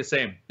guy, but I'm just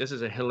saying this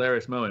is a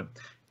hilarious moment.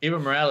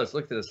 Evo Morales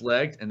looked at his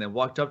legs and then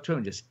walked up to him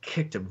and just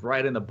kicked him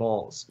right in the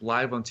balls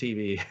live on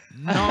TV.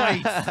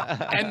 Nice,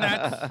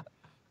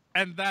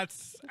 And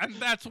that's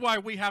why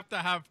we have to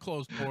have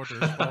closed borders,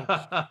 folks.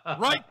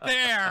 Right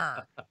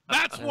there.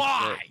 That's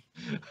why.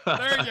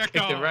 There you go.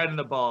 Kicked it right in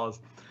the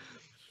balls.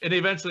 And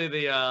eventually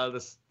the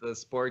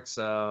sports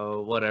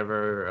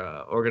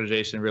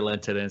organization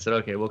relented and said,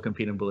 okay, we'll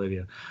compete in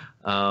Bolivia.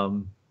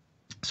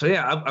 So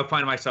yeah, I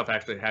find myself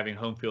actually having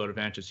home field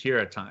advantages here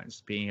at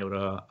times, being able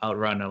to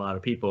outrun a lot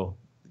of people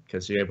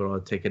because you're able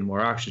to take in more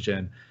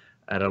oxygen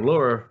at a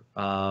lower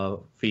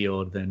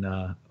field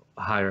than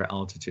higher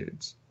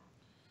altitudes.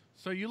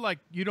 So you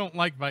don't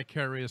like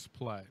vicarious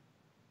play.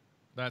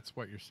 That's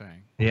what you're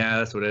saying. Yeah,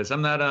 that's what it is.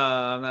 I'm not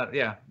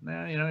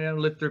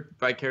live through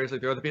vicariously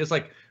through other people. It's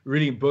like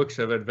reading books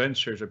of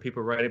adventures or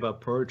people writing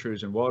about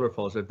poetries and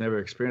waterfalls they've never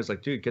experienced.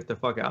 Like, dude, get the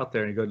fuck out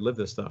there and go live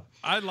this stuff.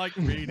 I like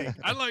reading.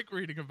 I like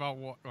reading about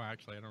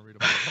actually, I don't read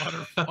about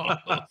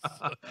waterfalls.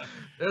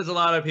 There's a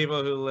lot of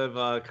people who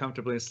live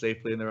comfortably and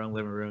safely in their own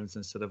living rooms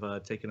instead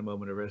of taking a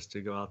moment of rest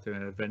to go out there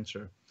and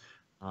adventure.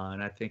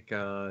 And I think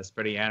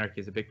spreading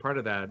anarchy is a big part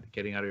of that,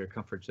 getting out of your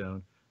comfort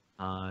zone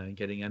and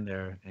getting in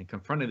there and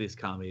confronting these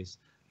commies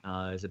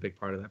is a big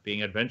part of that.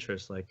 Being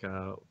adventurous like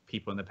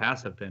people in the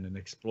past have been and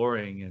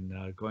exploring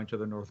and going to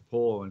the North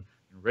Pole and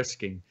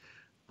risking.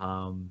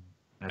 I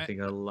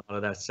think a lot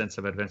of that sense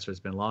of adventure has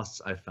been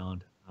lost, I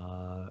found, in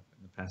the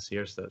past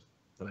years that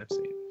I've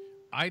seen.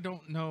 I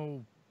don't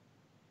know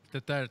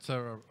that that's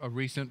a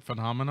recent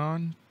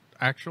phenomenon,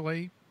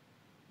 actually.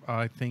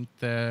 I think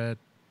that...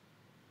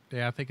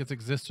 Yeah, I think it's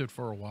existed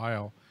for a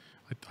while.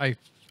 I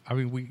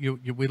mean,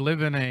 we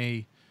live in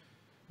a,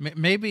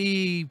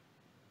 maybe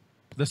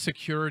the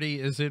security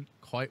isn't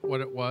quite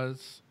what it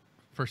was,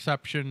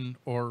 perception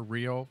or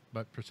real,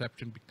 but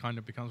perception kind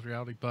of becomes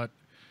reality. But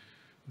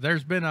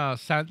there's been a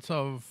sense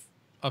of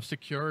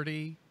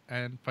security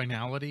and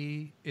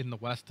finality in the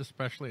West,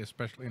 especially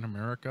in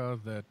America,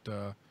 that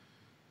the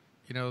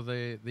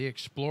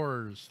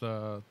explorers,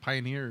 the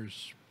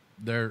pioneers,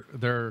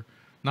 they're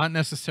not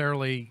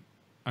necessarily,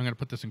 I'm going to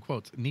put this in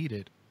quotes,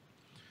 needed.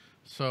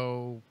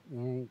 So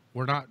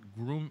we're not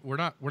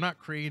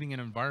creating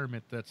an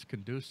environment that's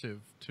conducive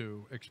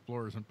to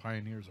explorers and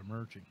pioneers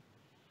emerging.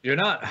 You're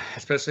not,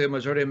 especially a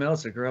majority of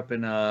males that grew up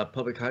in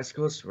public high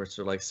schools, where it's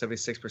like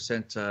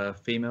 76%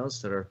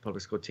 females that are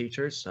public school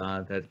teachers.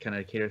 That kind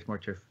of caters more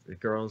to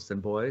girls than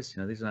boys.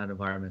 These are not an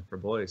environment for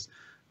boys.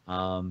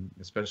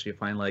 Especially you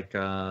find like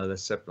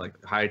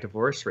high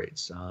divorce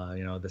rates.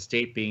 The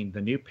state being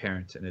the new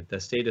parent, and if the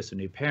state is the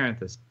new parent,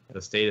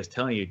 the state is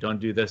telling you don't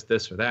do this,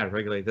 this, or that,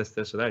 regulate this,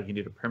 this, or that. You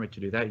need a permit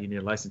to do that. You need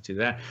a license to do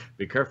that.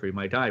 Be careful, you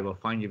might die. We'll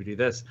fine you if you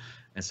do this.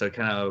 And so,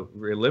 kind of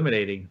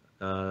eliminating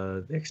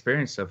the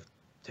experience of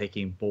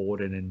taking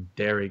bold and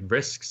daring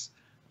risks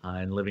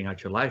and living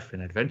out your life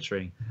and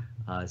adventuring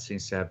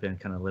seems to have been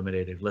kind of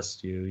eliminated,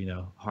 lest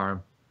you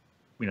harm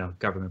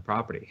government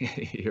property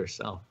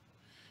yourself.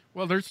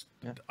 Well,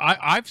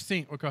 I've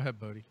seen. Well, go ahead,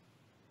 Bodhi.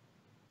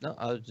 No,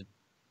 I was just...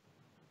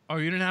 Oh,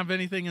 you didn't have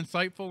anything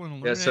insightful and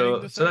illuminating? Yeah, so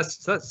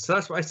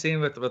that's what I've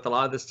seen with a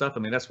lot of this stuff. I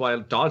mean, that's why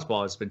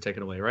dodgeball has been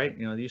taken away, right?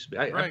 There used to be,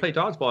 I played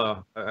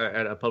dodgeball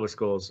at public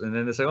schools, and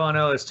then they say, oh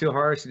no, it's too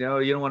harsh. You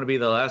don't want to be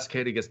the last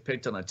kid who gets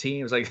picked on a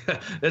team. It's like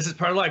this is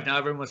part of life. Now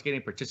everyone's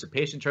getting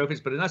participation trophies,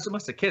 but it's not so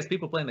much the kids.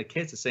 People playing the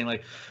kids is saying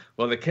like,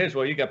 well, the kids,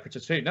 you got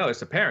participation. No, it's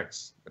the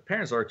parents. The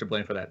parents are to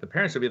blame for that. The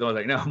parents would be the ones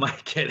like, no, my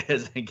kid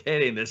isn't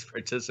getting this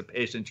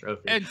participation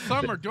trophy. And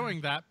some are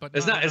doing that, but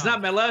it's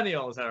not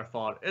millennials that are at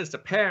fault. It's the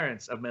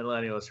parents of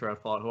millennials who are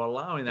at fault, who are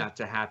allowing that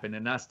to happen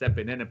and not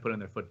stepping in and putting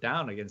their foot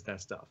down against that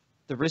stuff.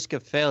 The risk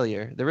of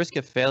failure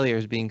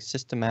is being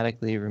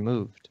systematically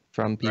removed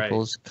from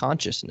people's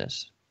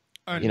consciousness.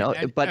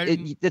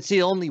 It's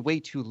the only way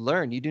to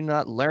learn. You do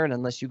not learn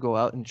unless you go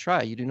out and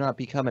try. You do not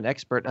become an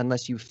expert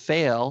unless you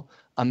fail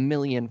a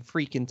million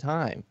freaking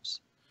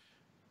times.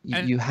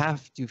 You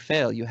have to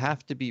fail. You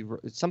have to be.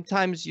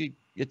 Sometimes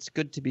it's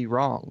good to be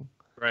wrong.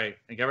 Right,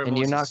 and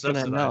you're not going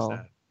to know.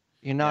 That.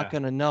 You're not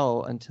going to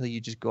know until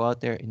you just go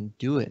out there and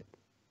do it.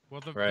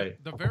 Well, the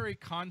very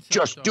concept.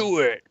 Just do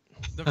it.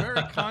 The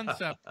very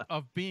concept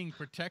of being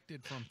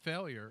protected from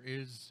failure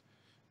is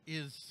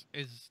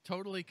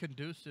totally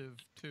conducive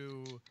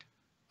to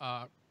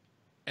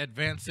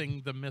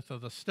advancing the myth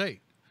of the state.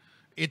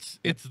 It's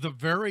the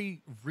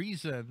very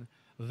reason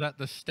that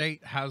the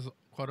state has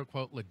quote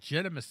unquote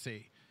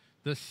legitimacy.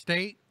 The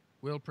state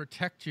will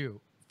protect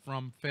you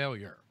from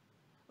failure.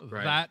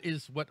 Right. That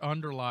is what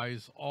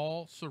underlies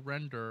all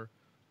surrender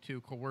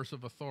to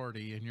coercive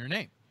authority in your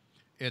name.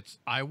 It's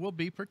I will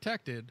be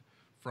protected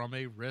from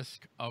a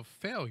risk of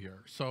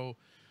failure. So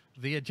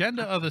the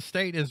agenda of the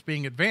state is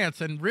being advanced,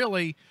 and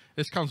really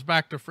this comes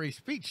back to free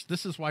speech.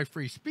 This is why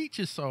free speech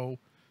is so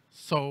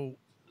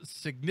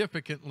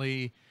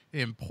significantly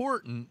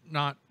important,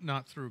 not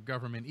through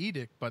government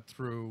edict, but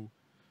through,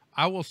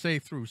 I will say,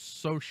 through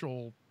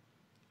social,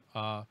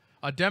 a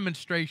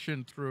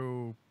demonstration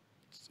through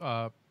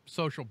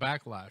social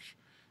backlash.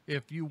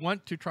 If you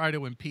want to try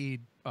to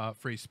impede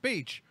free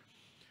speech,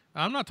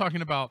 I'm not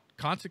talking about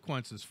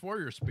consequences for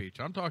your speech.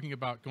 I'm talking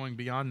about going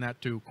beyond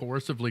that to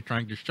coercively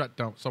trying to shut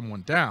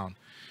someone down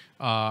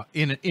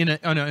in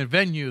a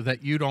venue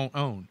that you don't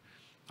own.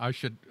 I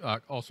should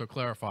also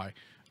clarify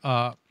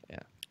that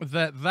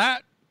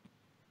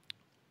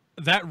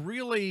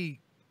really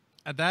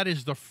that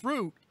is the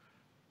fruit.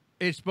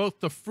 It's both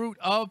the fruit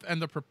of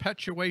and the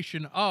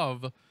perpetuation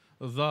of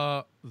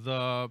the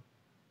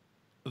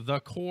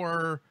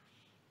core,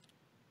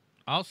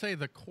 I'll say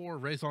the core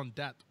raison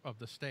d'etre of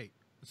the state,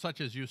 such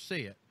as you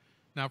see it.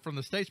 Now, from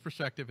the state's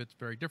perspective, it's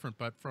very different,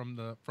 but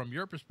from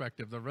your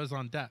perspective, the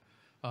raison d'etre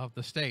of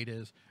the state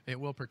is it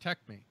will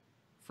protect me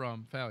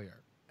from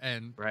failure.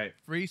 And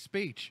free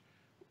speech,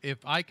 if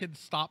I could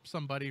stop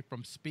somebody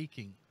from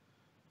speaking,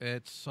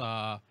 it's,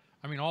 all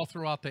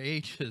throughout the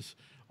ages,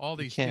 all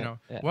these,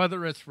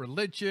 whether it's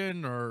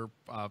religion or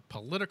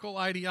political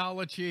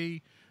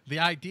ideology, the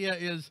idea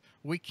is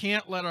we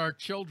can't let our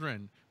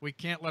children, we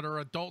can't let our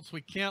adults,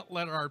 we can't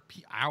let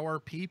our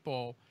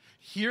people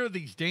hear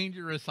these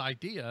dangerous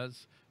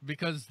ideas,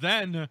 because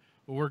then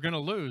we're going to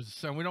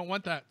lose, and we don't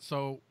want that.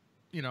 So,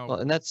 Well,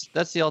 and that's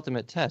the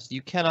ultimate test.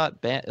 You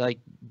cannot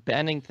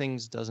banning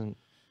things doesn't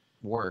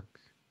work.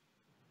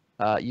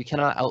 You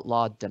cannot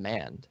outlaw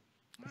demand.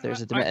 If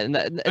there's a demand,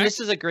 and this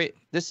is a great.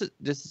 This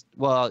is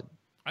well.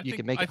 You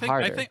can make it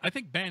harder. I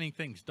think banning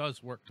things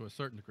does work to a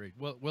certain degree.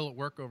 Will it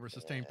work over a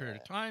sustained period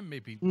of time?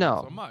 Maybe no.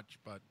 Not so much,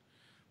 but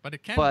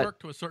it can work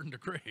to a certain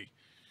degree.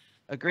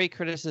 A great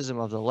criticism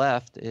of the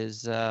left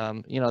is, they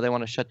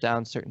want to shut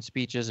down certain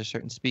speeches or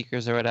certain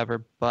speakers or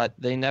whatever, but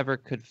they never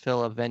could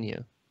fill a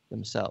venue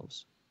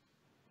themselves.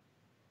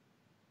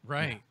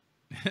 Right.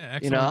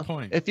 Excellent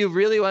point. If you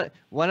really want,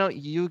 why don't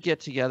you get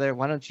together?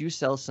 Why don't you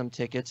sell some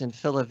tickets and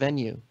fill a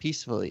venue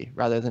peacefully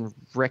rather than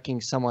wrecking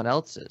someone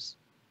else's?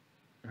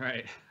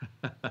 Right.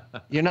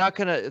 You're not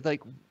gonna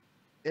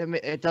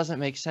it doesn't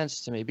make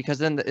sense to me, because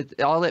then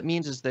all it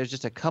means is there's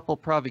just a couple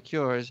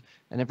provocateurs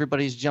and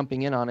everybody's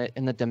jumping in on it,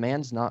 and the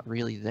demand's not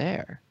really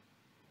there.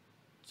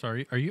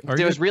 Sorry, If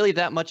there was really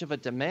that much of a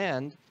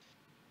demand,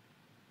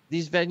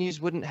 these venues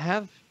wouldn't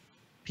have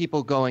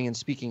people going and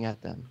speaking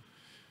at them.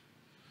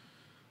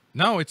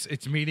 No,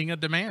 it's meeting a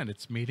demand.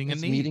 It's meeting a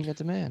need. It's meeting a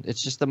demand.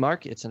 It's just the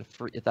market.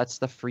 That's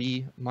the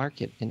free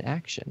market in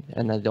action,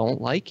 and I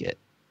don't like it.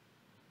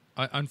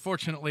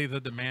 Unfortunately, the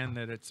demand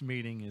that it's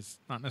meeting is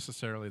not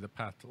necessarily the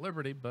path to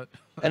liberty, but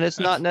and it's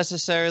not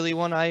necessarily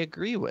one I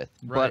agree with.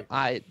 Right.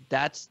 But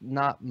that's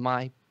not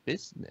my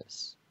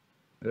business.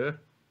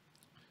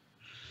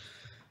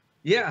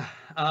 Yeah.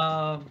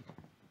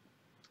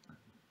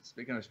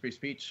 Speaking of free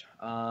speech,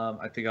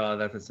 I think a lot of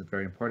that is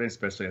very important,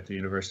 especially at the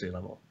university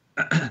level.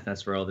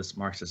 That's where all this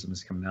Marxism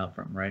is coming out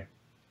from, right?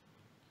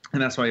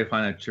 And that's why you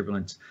find a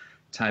turbulent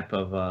type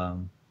of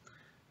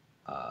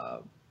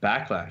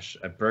backlash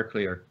at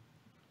Berkeley or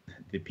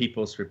the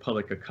People's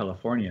Republic of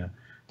California,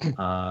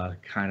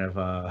 kind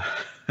of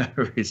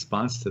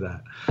response to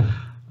that.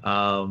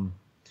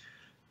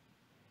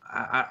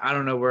 I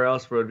don't know where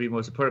else where it would be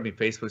most important. I mean,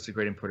 Facebook's a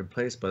great important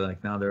place, but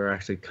like now they're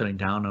actually cutting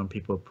down on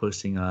people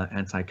posting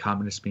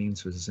anti-communist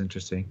memes, which is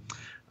interesting.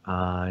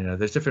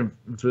 There's different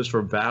views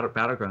for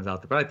battlegrounds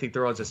out there, but I think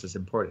they're all just as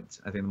important.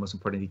 I think the most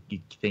important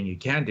thing you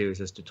can do is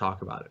just to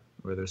talk about it,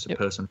 whether it's a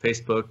post on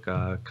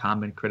Facebook,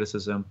 comment,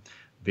 criticism,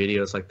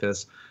 videos like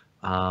this.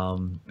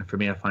 And for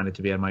me, I find it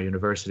to be at my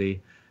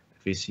university,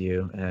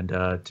 VCU, and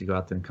to go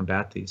out there and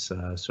combat these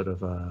sort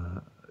of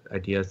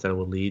ideas that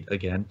will lead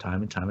again,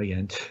 time and time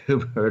again,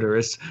 to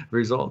murderous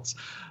results.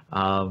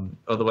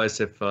 Otherwise,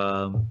 if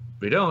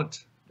we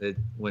don't, it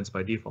wins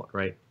by default,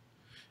 right?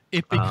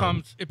 It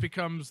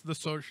becomes the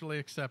socially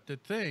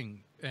accepted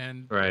thing,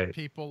 and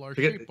people are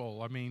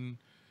sheeple. I mean,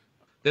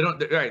 they don't.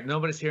 Right?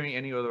 Nobody's hearing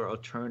any other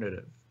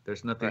alternative.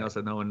 There's nothing else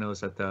that no one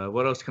knows. That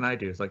what else can I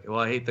do? It's like, well,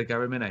 I hate the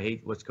government. I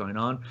hate what's going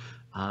on.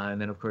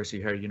 And then, of course, you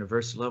hear at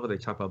university level, they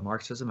talk about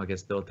Marxism. I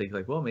guess they'll think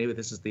like, well, maybe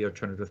this is the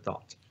alternative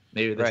thought.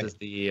 Maybe this is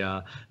the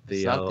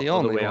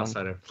only way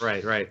outside of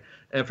right.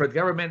 And for the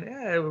government,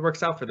 it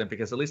works out for them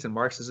because at least in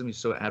Marxism, you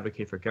still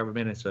advocate for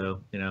government, and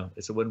so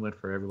it's a win-win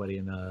for everybody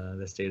in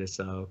the status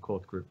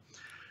cult group.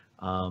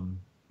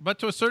 But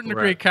to a certain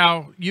degree,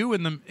 Kal, you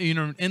in the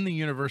in the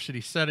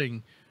university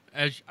setting,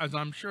 as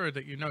I'm sure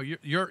that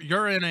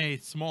you're in a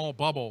small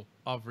bubble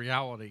of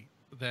reality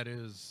that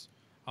is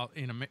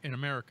in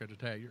America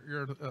today.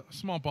 You're a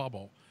small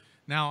bubble.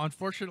 Now,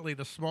 unfortunately,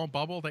 the small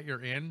bubble that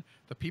you're in,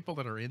 the people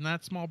that are in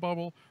that small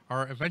bubble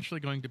are eventually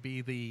going to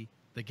be the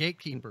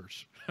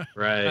gatekeepers.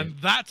 Right. And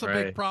that's a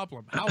big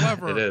problem.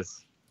 However, it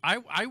is.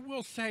 I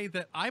will say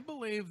that I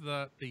believe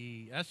that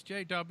the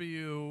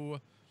SJW,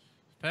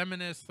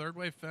 feminist, third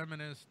wave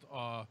feminist,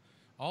 all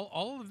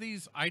of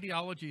these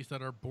ideologies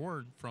that are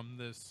born from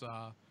this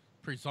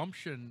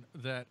presumption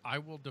that I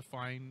will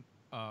define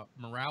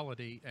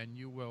morality and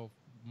you will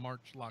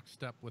march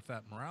lockstep with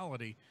that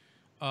morality,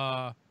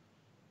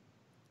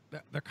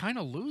 they're kind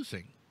of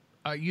losing.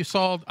 I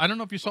don't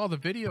know if you saw the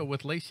video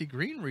with Lacey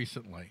Green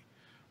recently,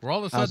 where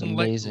all of a sudden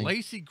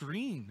Lacey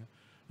Green,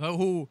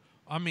 who,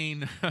 I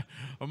mean,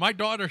 my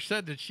daughter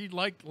said that she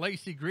liked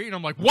Lacey Green.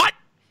 I'm like, what?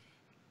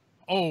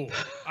 Oh,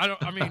 I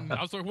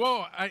was like,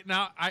 whoa.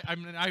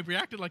 I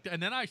reacted like that.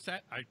 And then I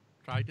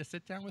tried to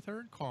sit down with her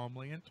and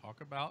calmly and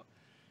talk about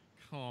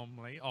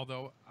calmly,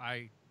 although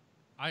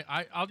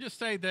I'll just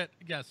say that,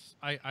 yes,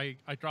 I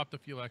dropped a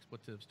few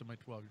expletives to my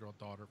 12-year-old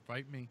daughter.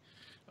 Fight me.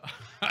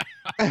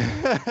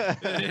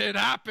 It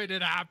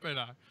happened.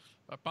 I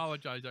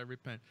apologize. I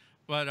repent.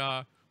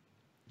 But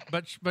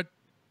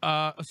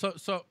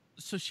so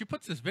she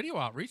puts this video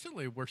out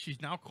recently where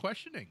she's now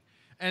questioning,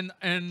 and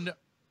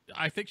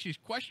I think she's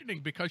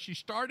questioning because she's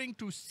starting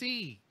to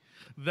see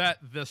that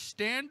the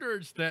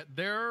standards that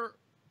they're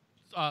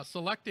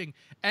selecting,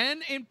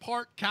 and in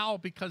part, Kal,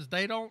 because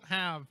they don't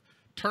have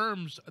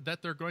terms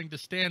that they're going to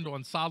stand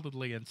on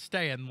solidly and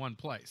stay in one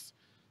place.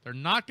 They're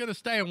not going to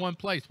stay in one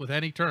place with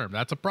any term.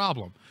 That's a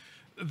problem.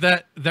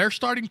 That they're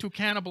starting to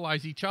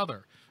cannibalize each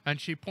other. And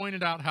she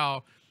pointed out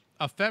how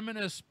a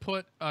feminist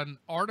put an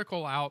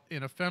article out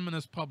in a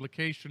feminist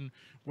publication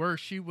where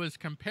she was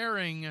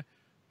comparing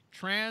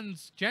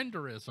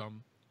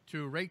transgenderism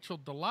to Rachel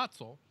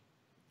Dolezal,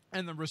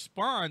 and the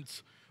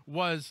response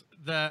was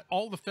that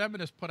all the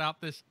feminists put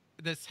out this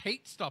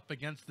hate stuff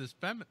against this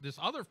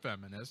other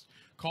feminist,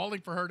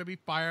 calling for her to be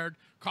fired,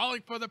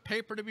 calling for the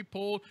paper to be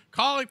pulled,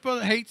 calling for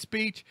the hate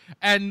speech,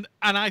 and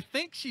I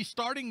think she's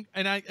starting,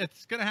 and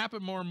it's going to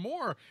happen more and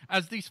more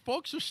as these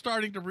folks are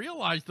starting to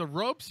realize the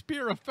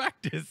Robespierre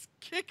effect is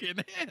kicking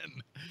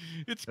in.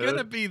 It's going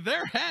to be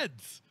their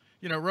heads.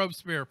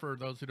 Robespierre, for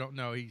those who don't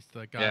know, he's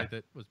the guy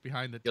that was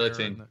behind the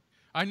terror.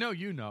 I know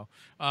you know.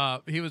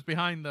 He was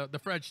behind the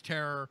French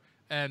terror,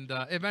 and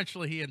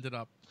eventually he ended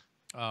up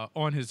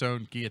on his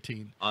own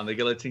guillotine. On the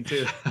guillotine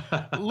too.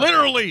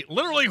 literally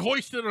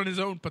hoisted on his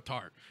own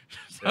petard.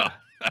 So,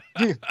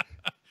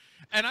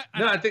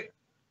 I think.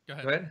 Go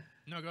ahead. Go ahead.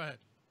 No, go ahead.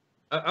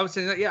 I would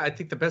say that, yeah, I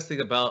think the best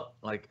thing about,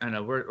 like, I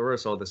know we're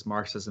all this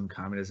Marxism,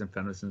 communism,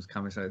 feminism,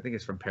 communism. I think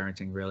it's from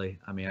parenting, really.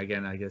 I mean,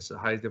 again, I guess the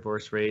high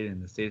divorce rate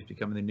and the state is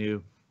becoming the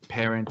new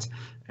parent,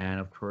 and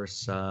of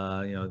course,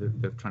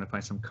 they're trying to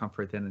find some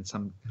comfort then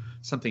in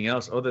something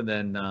else other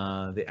than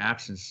the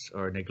absence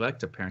or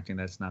neglect of parenting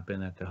that's not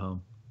been at the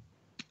home.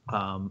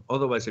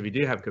 Otherwise, if you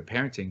do have good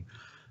parenting,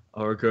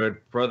 or good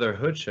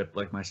brotherhoodship,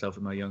 like myself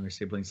and my younger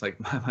siblings. Like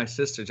my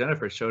sister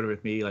Jennifer showed it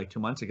with me like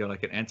 2 months ago,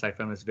 like an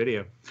anti-feminist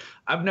video.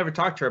 I've never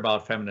talked to her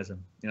about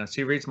feminism.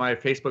 She reads my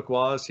Facebook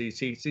walls. She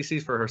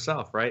sees for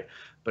herself, right?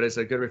 But it's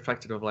a good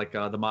reflective of like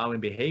the modeling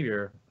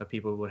behavior that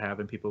people would have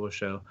and people will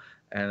show.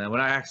 And then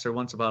when I asked her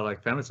once about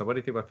like feminism, what do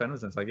you think about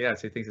feminism? It's like, yeah,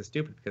 she thinks it's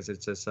stupid because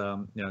it's just,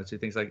 she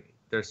thinks like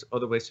there's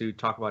other ways to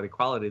talk about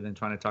equality than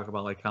trying to talk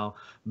about like how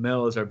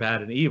males are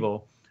bad and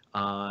evil,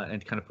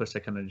 and kind of push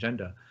that kind of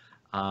agenda.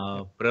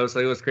 But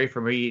it was great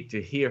for me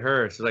to hear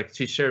her. So like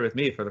she shared with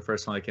me for the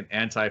first time like an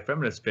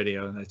anti-feminist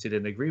video and that she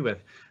didn't agree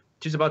with.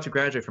 She's about to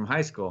graduate from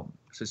high school,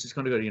 so she's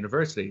going to go to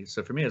university.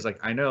 So for me, it's like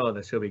I know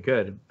that she'll be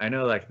good. I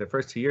know like the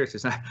first 2 years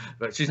she's not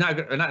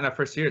in the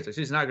first 2 years. So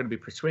she's not going to be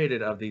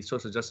persuaded of the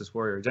social justice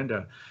warrior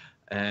agenda,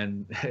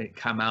 and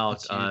come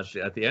out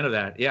at the end of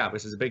that. Yeah,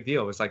 which is a big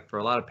deal. It's like for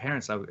a lot of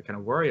parents, I would kind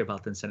of worry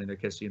about them sending their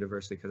kids to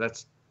university because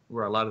that's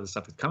where a lot of the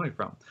stuff is coming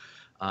from.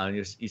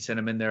 You send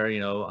them in there,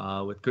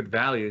 with good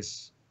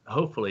values.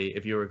 Hopefully,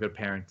 if you were a good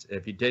parent,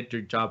 if you did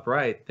your job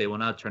right, they will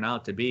not turn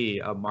out to be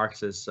a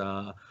Marxist,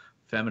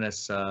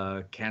 feminist,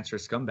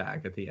 cancerous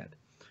scumbag at the end.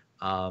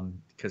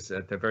 Because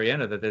at the very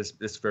end of it,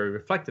 it's very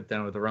reflective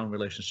then with their own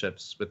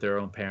relationships with their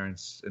own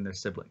parents and their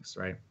siblings,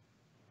 right?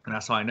 And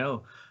that's how I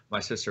know my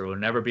sister will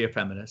never be a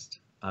feminist,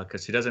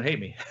 because she doesn't hate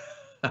me.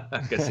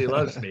 Because he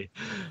loves me.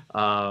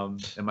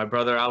 And my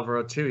brother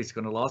Alvaro too, he's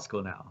going to law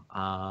school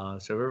now.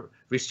 So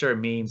we share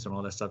memes and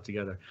all that stuff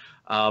together.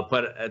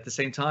 But at the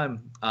same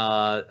time,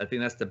 I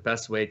think that's the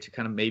best way to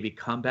kind of maybe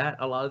combat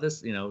a lot of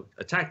this,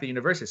 attack the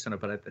university center,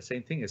 but at the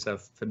same thing, it's a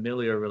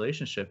familiar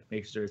relationship,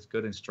 make sure it's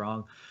good and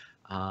strong,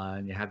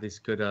 and you have these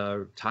good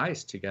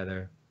ties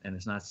together. And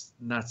it's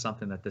not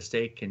something that the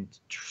state can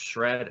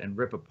shred and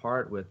rip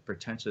apart with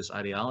pretentious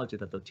ideology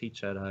that they'll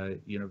teach at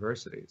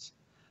universities.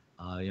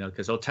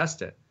 Because they'll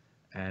test it,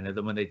 and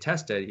then when they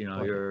test it,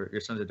 your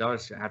sons and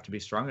daughters have to be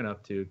strong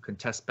enough to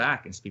contest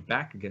back and speak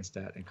back against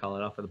that and call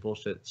it out for the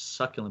bullshit,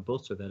 succulent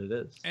bullshit that it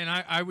is. And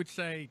I would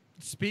say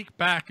speak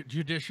back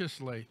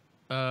judiciously.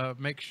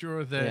 Make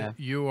sure that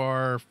you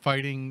are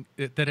fighting,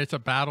 that it's a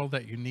battle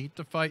that you need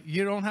to fight.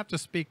 You don't have to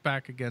speak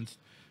back against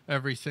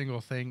every single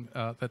thing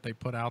that they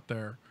put out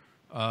there,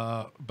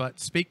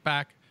 but speak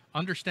back,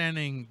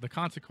 understanding the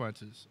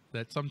consequences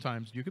that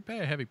sometimes you could pay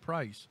a heavy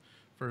price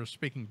for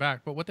speaking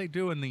back. But what they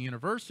do in the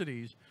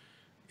universities,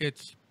 the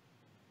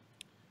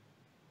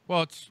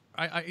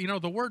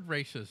word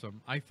racism,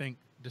 I think,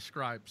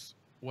 describes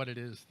what it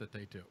is that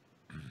they do.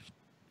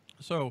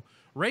 So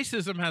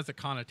racism has a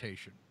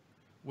connotation,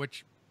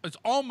 which is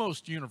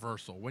almost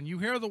universal. When you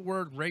hear the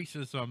word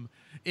racism,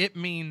 it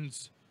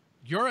means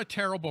you're a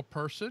terrible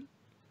person.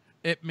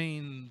 It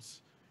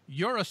means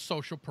you're a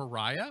social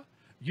pariah.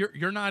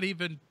 You're not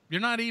even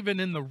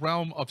in the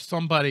realm of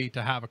somebody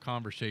to have a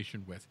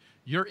conversation with.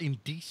 You're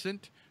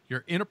indecent,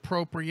 you're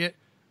inappropriate,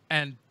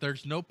 and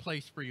there's no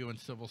place for you in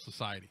civil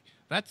society.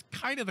 That's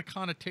kind of the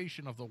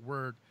connotation of the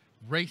word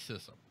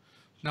racism.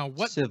 Now,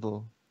 what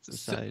civil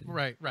society?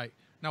 Right.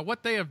 Now,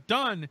 what they have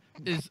done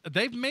is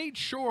they've made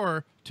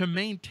sure to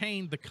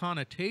maintain the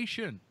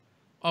connotation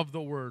of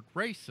the word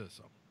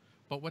racism.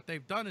 But what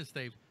they've done is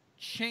they've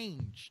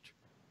changed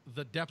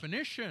the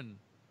definition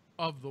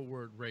of the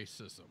word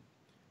racism.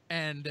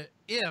 And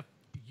if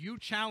you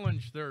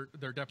challenge their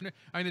definition,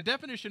 the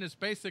definition is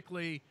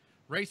basically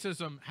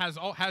racism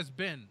has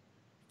been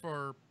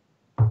for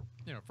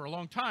a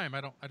long time.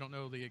 I don't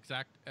know the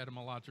exact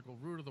etymological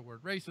root of the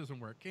word racism,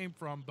 where it came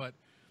from, but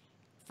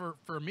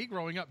for me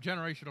growing up,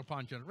 generation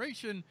upon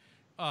generation,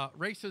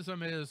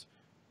 racism is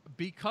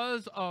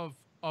because of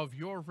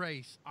your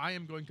race, I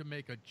am going to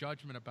make a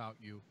judgment about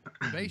you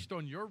based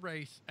on your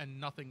race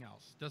and nothing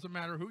else. Doesn't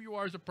matter who you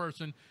are as a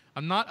person.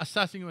 I'm not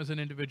assessing you as an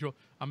individual.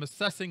 I'm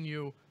assessing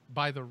you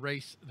by the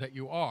race that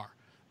you are.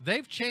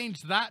 They've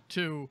changed that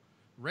to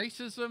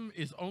racism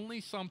is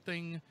only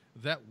something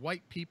that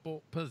white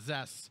people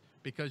possess,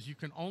 because you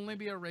can only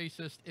be a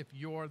racist if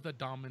you're the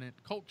dominant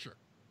culture.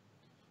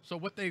 So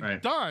what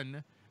they've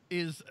done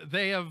is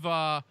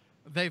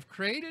they've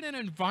created an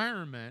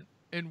environment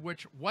in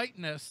which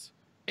whiteness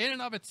in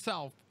and of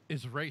itself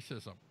is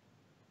racism.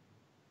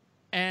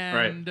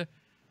 And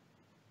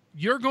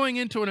you're going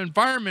into an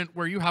environment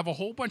where you have a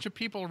whole bunch of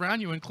people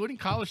around you, including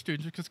college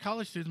students, because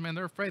college students, man,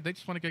 they're afraid. They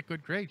just want to get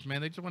good grades,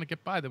 man. They just want to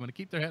get by. They want to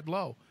keep their head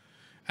low.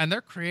 And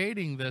they're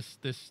creating this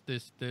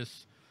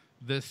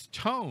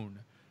tone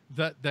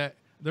that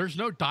there's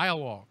no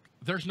dialogue.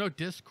 There's no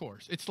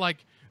discourse. It's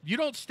like you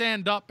don't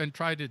stand up and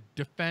try to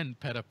defend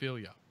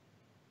pedophilia.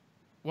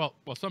 Well,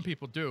 some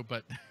people do,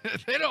 but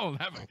they don't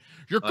have it.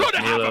 You're going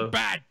to have a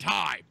bad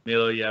time.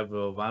 Milo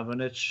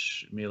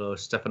Jovovich, Milo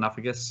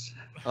Stepanophagus.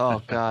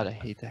 Oh, God, I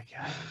hate that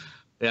guy.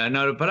 Yeah,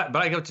 no, but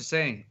I get what you're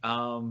saying.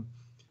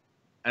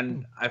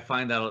 And I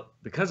find that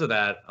because of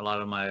that, a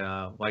lot of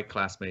my white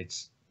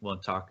classmates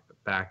won't talk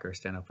back or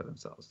stand up for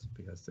themselves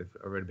because they've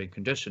already been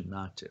conditioned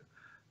not to.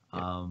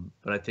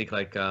 But I think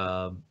like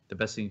the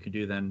best thing you can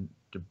do then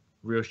to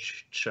rear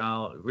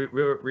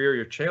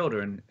your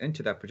children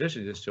into that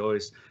position is to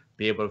always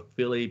be able to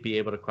really be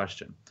able to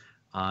question,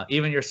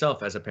 even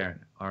yourself as a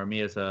parent or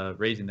me as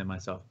raising them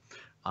myself.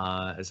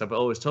 As I've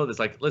always told, it's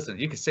like, listen,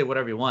 you can say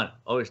whatever you want.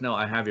 Always know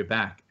I have your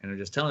back. And I'm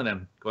just telling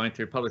them going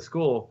through public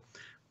school,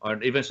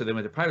 or eventually they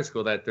went to private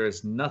school, that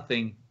there's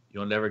nothing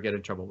you'll never get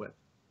in trouble with,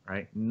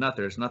 right?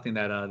 There's nothing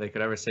that they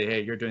could ever say,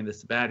 hey, you're doing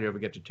this bad, you ever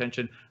get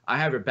detention. I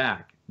have your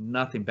back.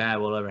 Nothing bad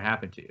will ever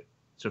happen to you.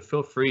 So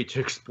feel free to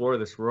explore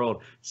this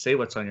world. Say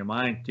what's on your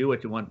mind. Do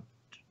what you want.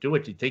 Do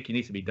what you think you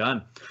need to be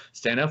done.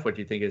 Stand up for what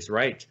you think is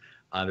right.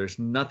 There's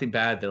nothing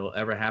bad that will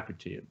ever happen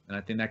to you. And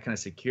I think that kind of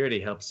security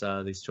helps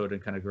these children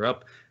kind of grow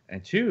up,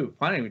 and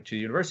finally to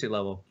the university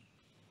level,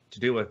 to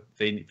do what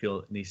they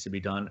feel needs to be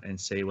done and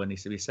say what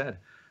needs to be said.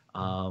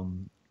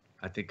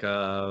 I think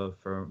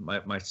for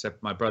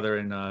my brother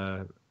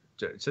and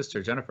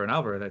sister Jennifer and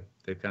Albert, that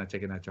they've kind of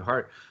taken that to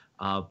heart.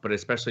 But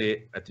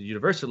especially at the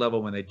university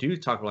level, when they do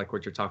talk like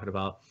what you're talking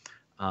about,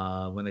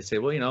 when they say,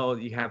 well,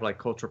 you have like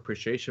cultural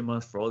appreciation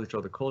month for all these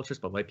other cultures,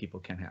 but white people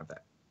can't have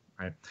that.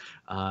 Right.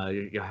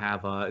 You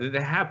have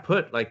they have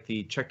put like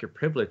the check your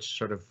privilege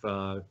sort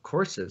of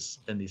courses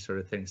in these sort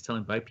of things,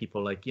 telling white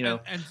people like, and you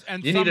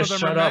some need to of them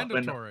shut are up.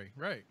 mandatory.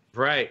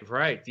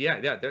 Right.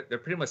 Yeah. They're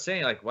pretty much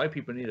saying like white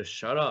people need to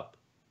shut up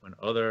when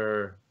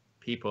other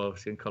people of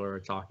skin color are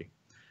talking.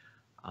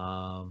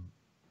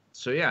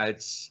 So yeah,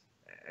 it's,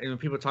 when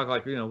people talk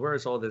like,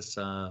 where's all this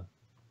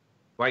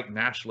white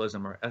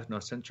nationalism or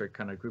ethnocentric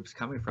kind of groups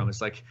coming from?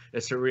 It's like,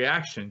 it's a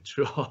reaction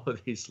to all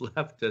of these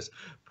leftists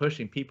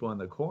pushing people in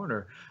the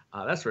corner.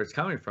 That's where it's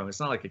coming from. It's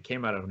not like it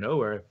came out of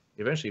nowhere.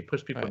 Eventually you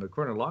push people in the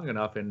corner long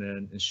enough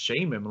and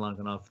shame them long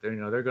enough,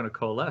 they're going to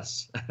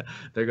coalesce.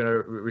 They're going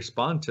to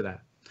respond to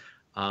that.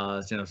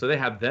 So they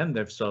have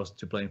themselves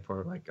to blame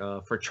for, like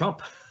for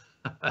Trump,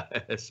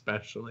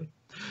 especially.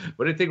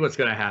 What do you think what's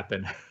going to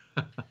happen?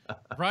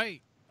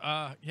 Right.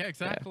 Yeah,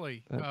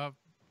 exactly.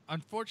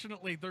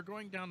 Unfortunately, they're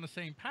going down the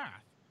same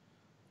path.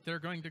 They're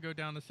going to go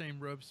down the same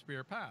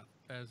Robespierre path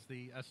as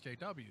the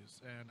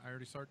SJWs, and I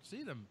already start to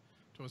see them,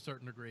 to a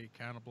certain degree,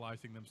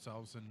 cannibalizing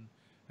themselves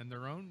and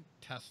their own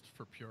test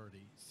for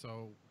purity.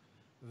 So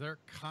they're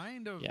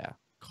kind of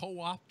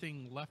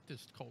co-opting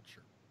leftist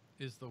culture,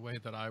 is the way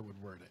that I would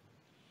word it.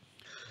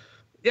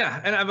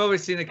 Yeah, and I've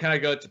always seen it kind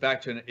of go back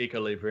to an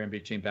equilibrium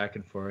between back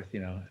and forth.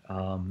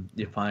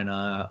 You find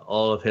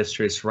all of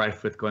history is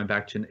rife with going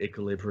back to an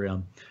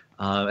equilibrium.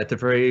 At the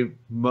very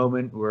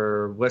moment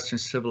where Western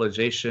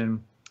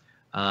civilization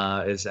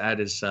is at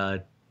its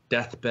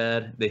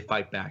deathbed, they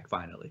fight back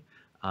finally.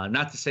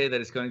 Not to say that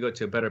it's going to go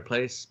to a better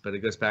place, but it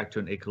goes back to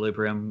an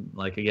equilibrium.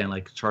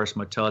 Like Charles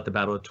Martel at the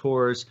Battle of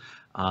Tours,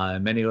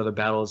 and many other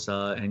battles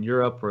in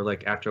Europe, where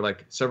like after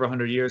like several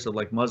hundred years of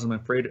like Muslim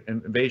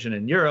invasion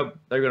in Europe,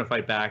 they're going to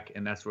fight back,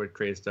 and that's what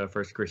creates the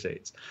First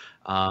Crusades.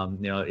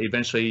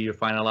 Eventually you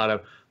find a lot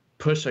of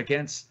push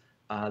against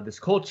this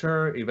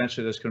culture.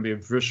 Eventually there's going to be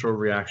a visceral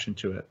reaction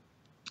to it.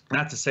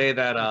 Not to say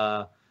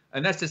that,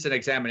 and that's just an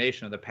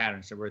examination of the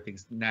patterns of where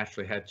things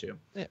naturally head to.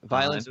 Yeah,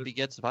 violence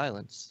begets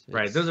violence.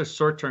 Right. Those are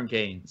short-term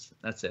gains.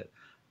 That's it.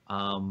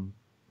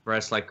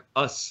 Whereas like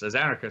us as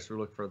anarchists, we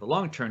look for the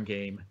long-term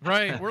game.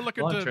 Right. We're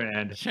looking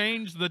to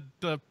change the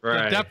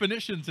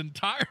definitions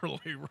entirely,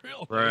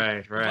 really.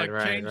 Right.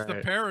 Change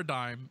the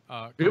paradigm.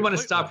 We want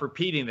to stop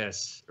repeating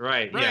this.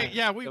 Right.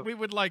 Yeah. We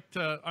would like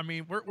to,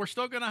 we're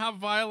still going to have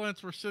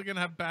violence. We're still going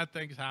to have bad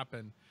things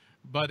happen.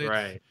 But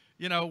it's,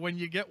 when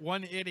you get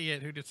one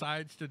idiot who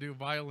decides to do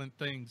violent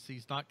things,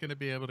 he's not going to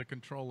be able to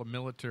control a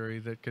military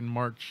that can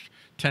march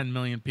 10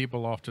 million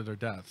people off to their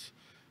deaths.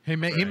 He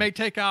may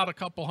take out a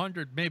couple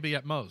hundred, maybe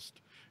at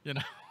most.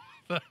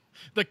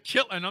 The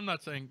kill, and I'm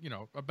not saying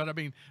but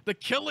the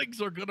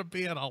killings are going to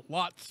be at a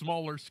lot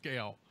smaller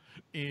scale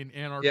in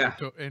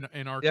Antarctica.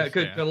 Yeah,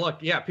 good luck.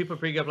 Yeah, people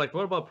bring up like,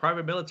 what about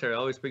private military? I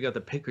always bring up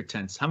the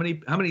Pinkertons. How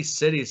many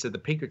cities did the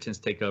Pinkertons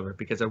take over?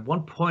 Because at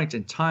one point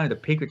in time, the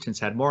Pinkertons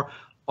had more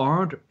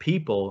armed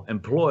people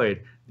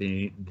employed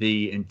than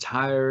the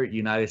entire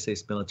United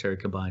States military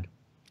combined.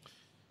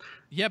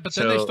 Yeah, but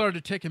then they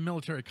started taking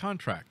military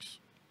contracts.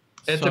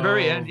 At the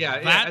very end,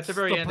 at the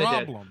very end they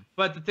did.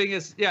 But the thing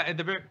is,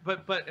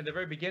 but in the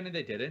very beginning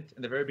they didn't.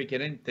 In the very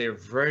beginning, they were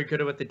very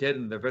good at what they did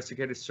in the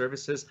investigative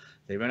services.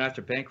 They went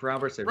after bank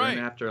robbers. They went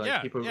after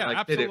people.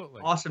 They did an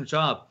awesome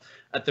job.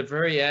 At the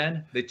very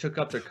end, they took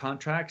up their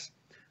contracts.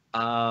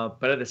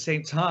 But at the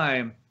same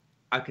time,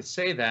 I could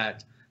say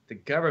that the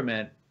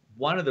government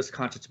wanted those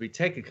contracts to be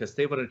taken because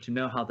they wanted to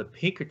know how the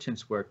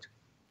Pinkertons worked.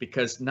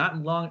 Because not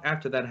long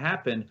after that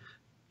happened,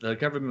 the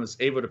government was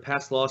able to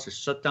pass laws to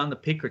shut down the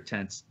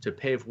Pinkertons to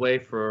pave way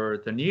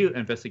for the new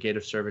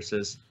investigative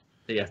services,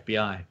 the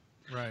FBI.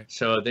 Right.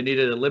 So they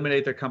needed to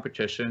eliminate their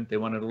competition. They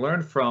wanted to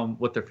learn from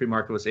what the free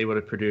market was able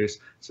to produce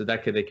so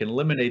that they can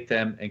eliminate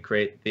them and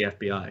create the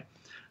FBI.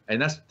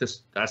 And that's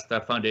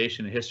the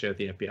foundation and history of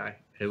the FBI.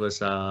 It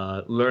was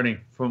learning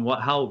from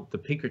how the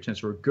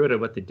Pinkertons were good at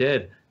what they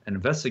did and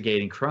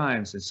investigating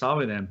crimes and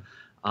solving them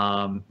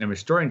and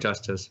restoring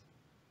justice,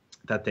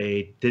 that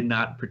they did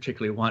not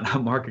particularly want a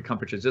market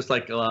competition, just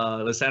like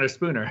Lysander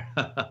Spooner.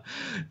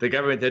 The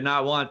government did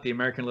not want the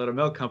American Little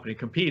Milk Company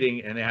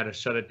competing, and they had to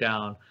shut it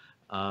down,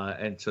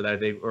 and so that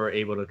they were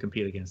able to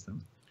compete against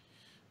them.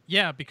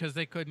 Yeah, because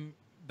they couldn't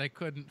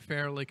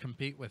fairly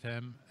compete with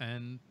him,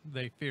 and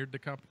they feared the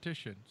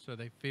competition. So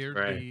they feared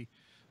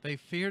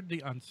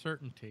the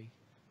uncertainty,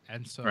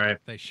 and so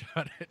they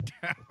shut it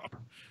down.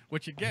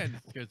 Which again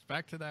goes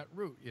back to that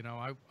root. You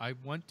know, I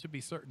want to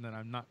be certain that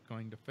I'm not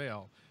going to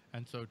fail,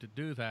 and so to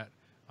do that,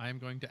 I am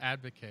going to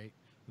advocate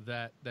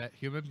that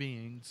human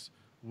beings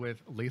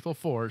with lethal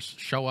force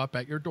show up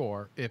at your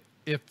door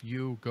if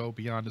you go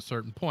beyond a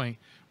certain point.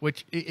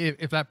 Which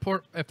if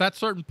that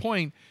certain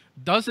point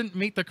doesn't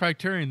meet the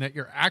criterion that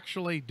you're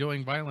actually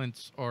doing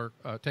violence or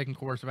taking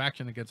coercive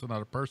action against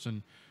another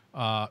person,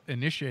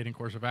 initiating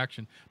coercive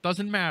action,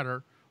 doesn't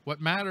matter.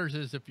 What matters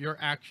is if your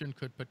action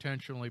could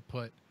potentially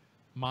put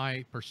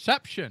my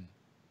perception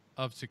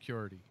of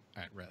security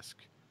at risk.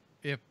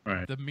 If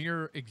the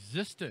mere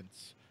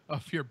existence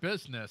of your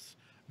business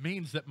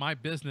means that my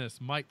business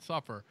might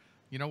suffer,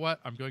 you know what?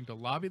 I'm going to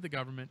lobby the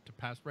government to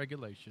pass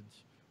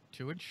regulations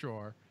to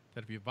ensure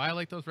that if you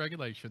violate those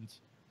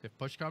regulations, if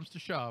push comes to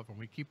shove and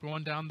we keep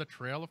going down the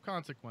trail of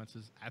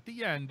consequences, at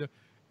the end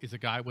is a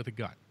guy with a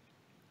gun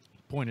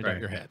pointed at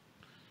your head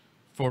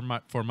for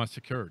my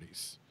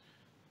securities,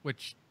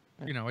 which,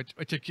 you know,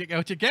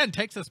 which again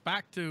takes us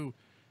back to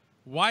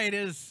why it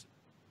is,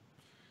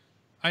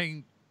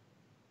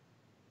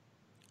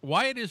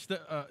 why it is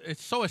that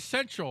it's so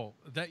essential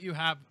that you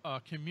have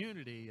a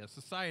community, a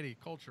society,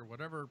 culture,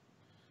 whatever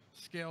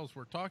scales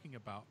we're talking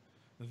about,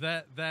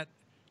 that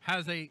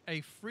has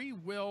a free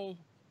will,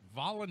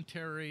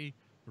 voluntary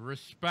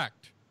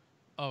respect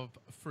of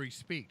free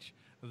speech,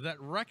 that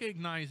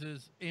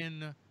recognizes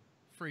in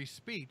free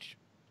speech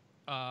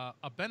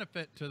a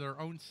benefit to their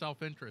own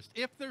self-interest,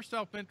 if their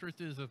self-interest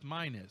is as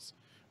mine is,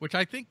 which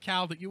I think,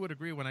 Cal, that you would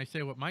agree when I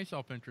say what my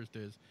self-interest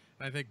is,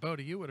 and I think,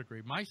 Bodhi, you would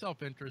agree. My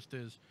self-interest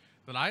is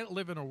that I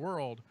live in a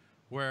world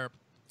where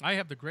I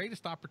have the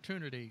greatest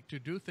opportunity to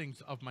do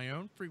things of my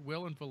own free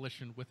will and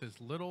volition with as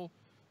little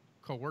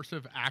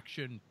coercive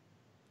action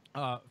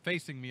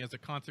facing me as a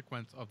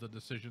consequence of the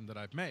decision that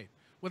I've made,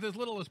 with as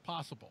little as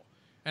possible.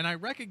 And I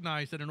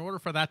recognize that in order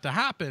for that to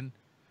happen,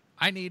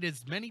 I need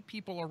as many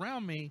people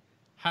around me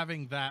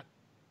having that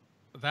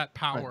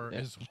power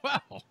as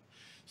well.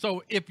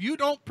 So if you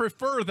don't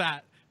prefer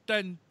that,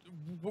 then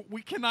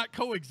we cannot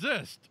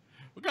coexist.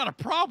 We got a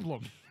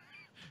problem.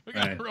 We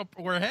got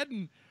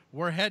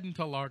we're heading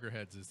to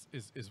loggerheads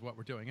is what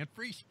we're doing. And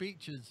free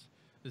speech is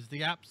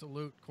the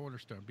absolute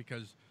cornerstone,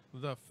 because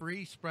the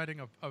free spreading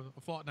of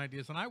thought and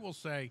ideas. And I will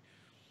say,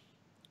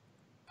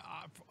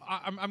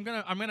 I'm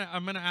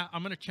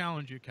gonna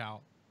challenge you,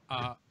 Cal.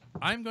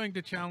 I'm going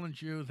to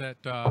challenge you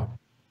that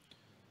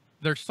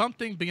there's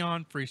something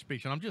beyond free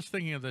speech, and I'm just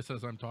thinking of this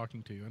as I'm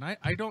talking to you, and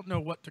I don't know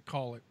what to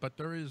call it, but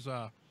there is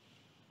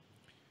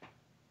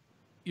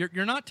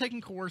you're not taking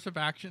coercive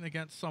action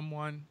against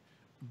someone,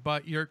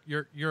 but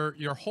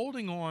you're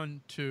holding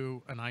on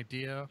to an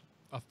idea,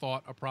 a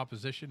thought, a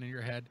proposition in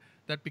your head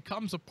that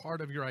becomes a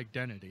part of your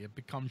identity. It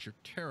becomes your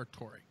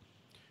territory,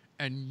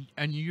 and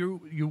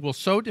you will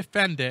so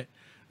defend it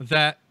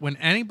that when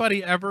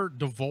anybody ever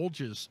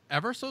divulges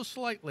ever so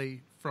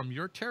slightly from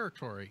your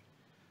territory,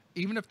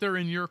 even if they're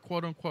in your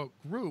quote-unquote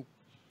group,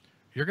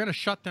 you're going to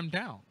shut them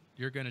down.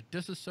 You're going to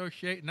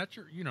disassociate, and that's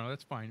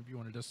that's fine if you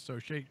want to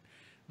disassociate.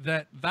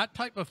 That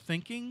type of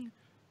thinking,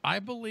 I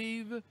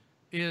believe,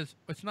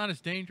 it's not as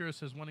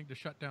dangerous as wanting to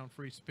shut down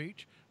free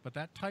speech, but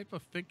that type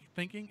of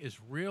thinking is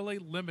really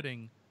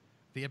limiting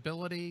the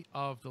ability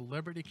of the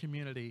liberty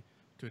community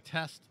to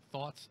test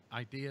thoughts,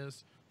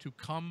 ideas, to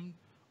come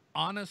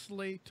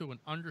honestly to an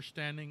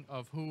understanding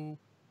of who,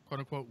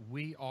 quote-unquote,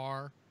 we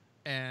are,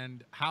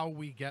 and how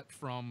we get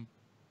from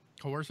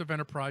coercive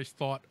enterprise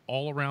thought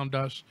all around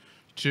us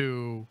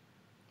to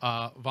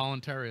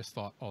voluntarist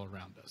thought all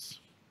around us.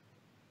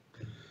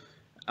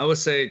 I would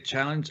say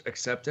challenge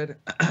accepted.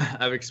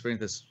 I've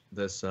experienced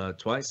this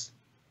twice,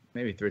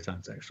 maybe 3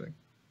 times actually,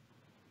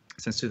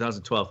 since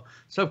 2012.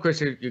 So of course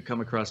you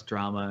come across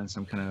drama and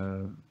some kind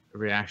of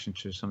reaction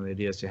to some of the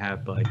ideas you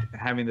have, but like,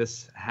 having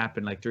this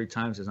happen like 3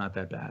 times is not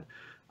that bad.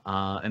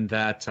 And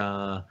that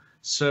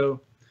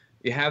so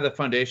you have the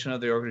foundation of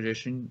the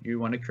organization you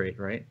want to create,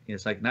 right?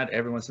 It's like not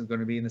everyone's going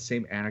to be in the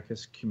same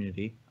anarchist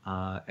community.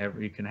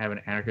 You can have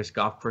an anarchist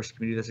golf course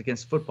community that's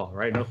against football,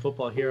 right? No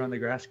football here on the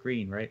grass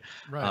green, right?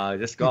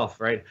 Just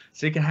golf, right?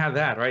 So you can have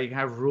that, right? You can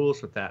have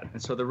rules with that.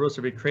 And so the rules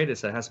to be created,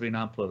 so it has to be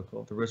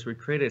non-political. The rules to be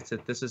created,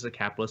 that this is a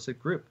capitalistic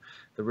group.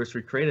 The rules to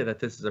be created, that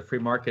this is a free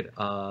market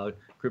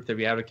group that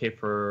we advocate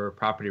for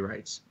property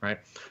rights, right?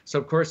 So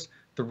of course,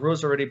 the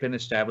rules already been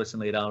established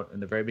and laid out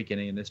in the very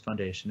beginning in this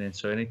foundation, and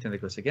so anything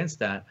that goes against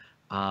that,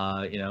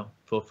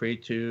 feel free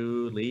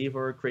to leave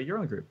or create your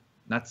own group.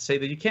 Not to say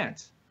that you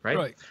can't, right?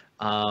 Right.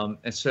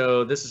 And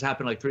so this has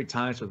happened like 3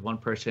 times with one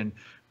person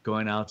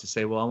going out to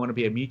say, well, I want to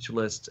be a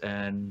mutualist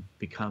and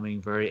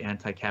becoming very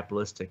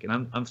anti-capitalistic.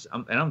 And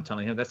I'm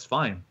telling him that's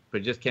fine,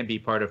 but it just can't be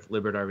part of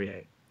Liberate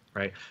RVA,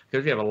 right?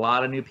 Because we have a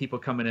lot of new people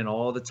coming in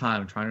all the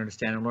time trying to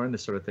understand and learn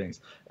this sort of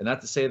things. And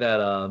not to say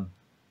that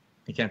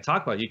you can't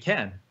talk about it. You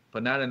can,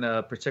 but not in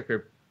a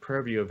particular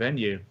purview or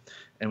venue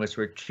in which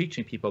we're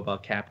teaching people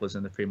about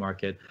capitalism and the free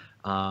market.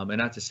 And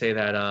not to say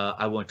that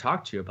I won't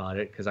talk to you about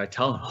it, because I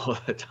tell them all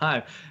the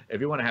time, if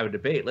you want to have a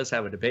debate, let's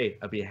have a debate.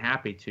 I'd be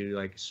happy to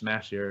like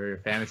smash your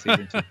fantasies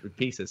into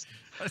pieces.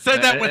 I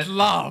said that with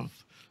love.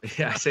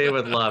 Yeah, I say it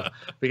with love,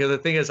 because the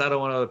thing is, I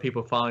don't want other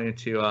people falling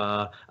into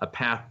a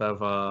path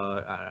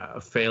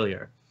of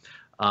failure.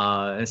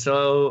 And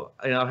so,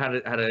 you know, I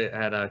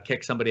had to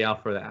kick somebody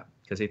out for that,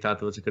 because he thought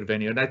that was a good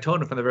venue. And I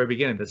told him from the very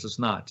beginning this was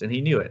not, and he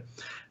knew it.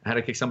 I had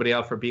to kick somebody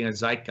out for being a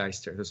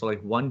zeitgeister. There's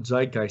like one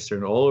zeitgeister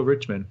in all of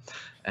Richmond,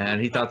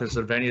 and he thought this was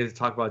a venue to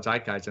talk about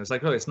zeitgeist. And it's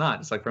like, no, it's not.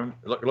 It's like,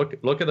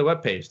 look at the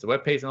webpage. The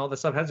webpage and all this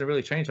stuff hasn't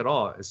really changed at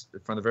all. It's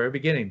from the very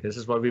beginning. This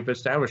is what we've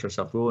established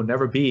ourselves. We will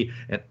never be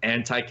an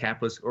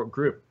anti-capitalist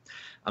group.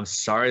 I'm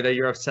sorry that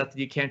you're upset that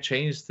you can't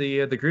change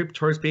the group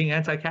towards being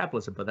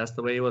anti-capitalism, but that's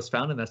the way it was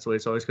founded, and that's the way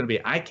it's always going to be.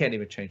 I can't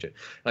even change it.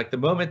 Like the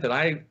moment that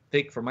I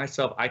think for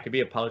myself I could be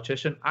a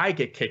politician, I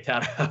get kicked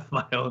out of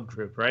my own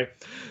group, right?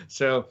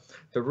 So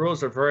the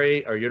rules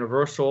are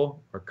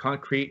universal, are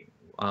concrete,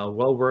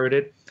 well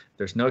worded.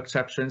 There's no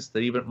exceptions. That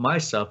even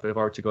myself, if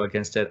I were to go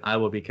against it, I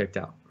will be kicked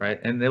out, right?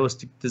 And it was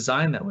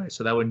designed that way,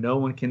 so that way no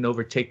one can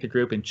overtake the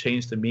group and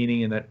change the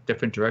meaning in that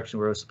different direction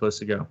where it was supposed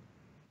to go.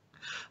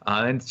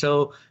 And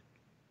so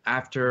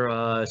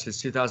after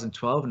since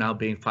 2012, now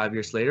being 5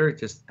 years later,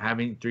 just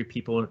having 3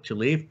 people to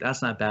leave,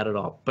 that's not bad at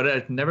all. But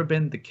it's never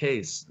been the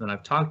case when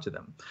I've talked to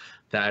them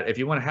that if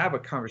you want to have a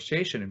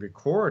conversation and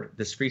record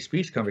this free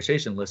speech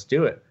conversation, let's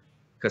do it.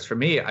 Because for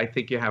me, I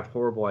think you have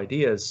horrible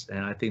ideas,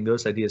 and I think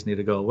those ideas need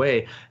to go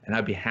away. And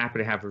I'd be happy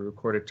to have a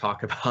recorded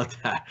talk about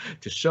that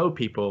to show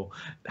people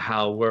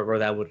how where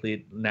that would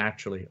lead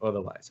naturally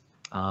otherwise.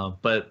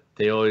 But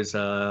they always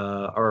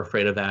are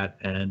afraid of that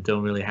and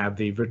don't really have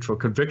the virtual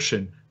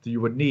conviction that you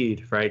would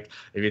need, right?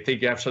 If you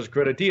think you have such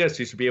good ideas,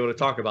 you should be able to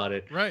talk about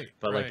it. Right.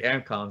 But right.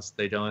 like AMCOMs,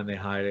 they don't, and they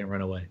hide and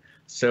run away.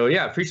 So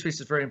yeah, free speech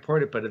is very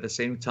important, but at the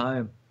same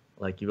time,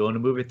 like you go in a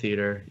movie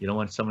theater, you don't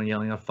want someone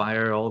yelling out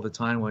fire all the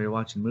time while you're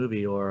watching a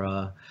movie, or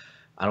I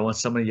don't want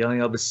someone yelling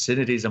out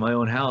obscenities in my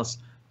own house.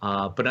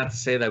 But not to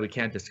say that we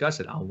can't discuss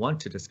it. I want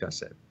to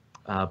discuss it.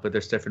 But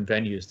there's different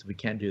venues that we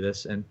can do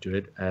this and do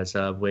it as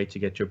a way to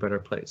get to a better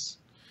place.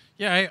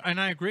 Yeah, and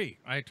I agree.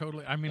 I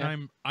mean, Yeah.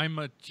 I'm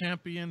a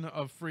champion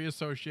of free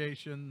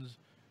associations,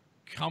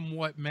 come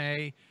what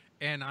may,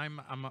 and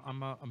I'm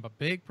a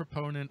big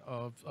proponent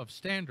of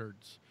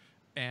standards,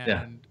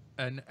 and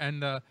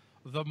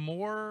the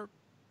more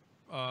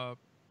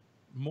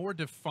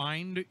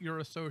defined your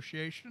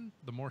association,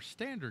 the more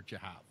standards you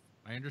have.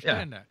 I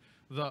understand that.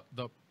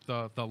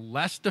 The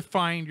less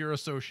defined your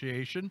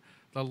association,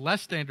 the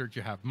less standards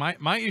you have.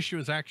 My issue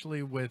is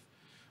actually with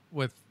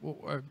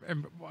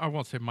I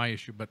won't say my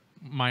issue, but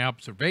my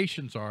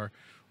observations are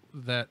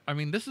that, I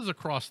mean, this is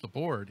across the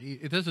board.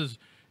 This is,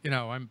 you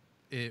know,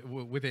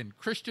 within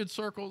Christian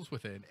circles,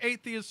 within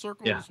atheist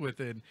circles,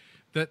 within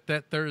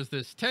that there's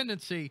this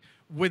tendency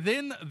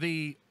within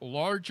the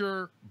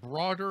larger,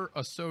 broader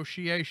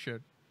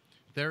association,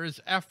 there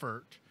is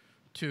effort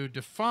to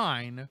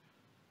define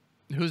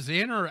who's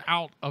in or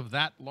out of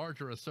that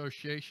larger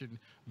association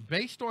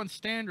based on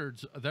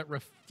standards that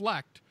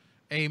reflect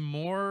a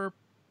more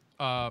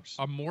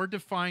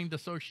defined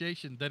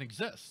association than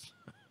exists.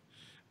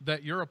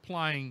 That you're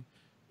applying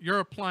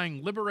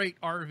Liberate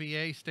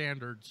RVA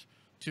standards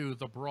to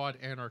the broad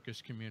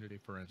anarchist community,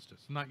 for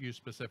instance. Not you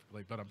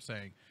specifically, but I'm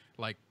saying,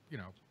 like, you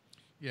know,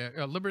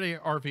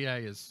 Liberate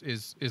RVA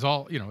is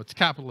all, you know, it's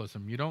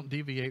capitalism. You don't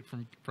deviate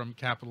from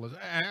capitalism.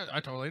 I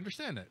totally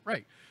understand that,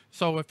 right?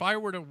 So if I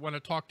were to want to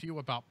talk to you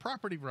about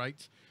property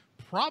rights,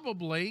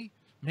 probably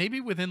maybe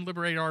within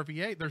Liberate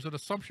RVA, there's an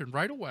assumption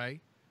right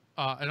away.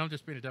 And I'm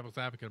just being a devil's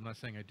advocate. I'm not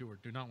saying I do or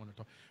do not want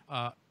to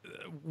talk.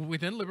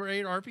 Within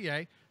Liberate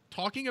RVA,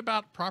 talking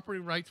about property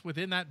rights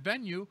within that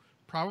venue,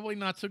 probably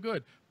not so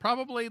good.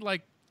 Probably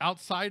like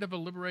outside of a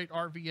Liberate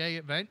RVA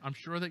event, I'm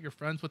sure that you're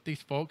friends with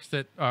these folks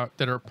that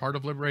are part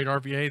of Liberate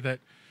RVA, that,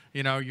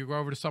 you know, you go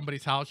over to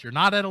somebody's house, you're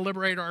not at a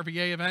Liberate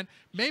RVA event,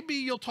 maybe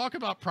you'll talk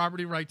about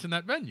property rights in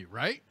that venue,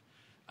 right?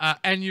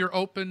 And you're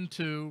open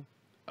to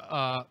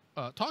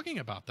talking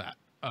about that,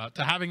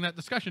 to having that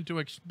discussion, to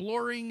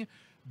exploring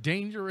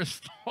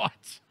dangerous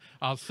thoughts,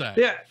 I'll say.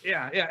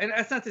 Yeah. And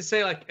that's not to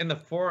say, like, in the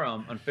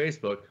forum on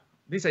Facebook,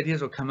 these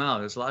ideas will come out.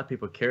 There's a lot of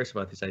people who cares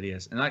about these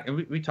ideas,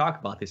 and we talk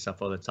about this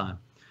stuff all the time.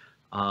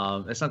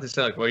 It's not to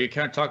say, like, well, you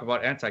can't talk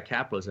about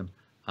anti-capitalism.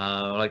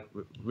 Like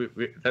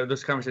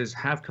those conversations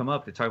have come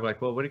up to talk about,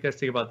 like, well, what do you guys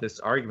think about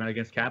this argument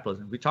against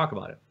capitalism? We talk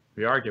about it.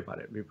 We argue about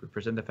it. We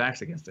present the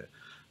facts against it.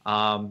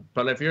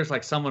 But if you're just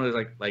like someone who's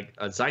like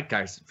a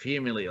zeitgeist,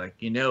 vehemently, like,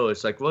 you know,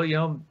 it's like, well, you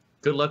know,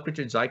 good luck with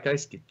your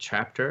zeitgeist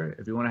chapter.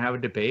 If you want to have a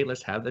debate,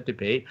 let's have the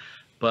debate.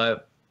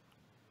 but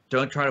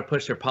don't try to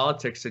push your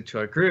politics into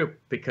a group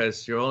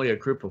because you're only a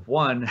group of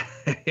one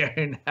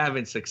and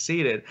haven't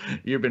succeeded.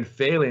 You've been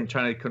failing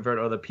trying to convert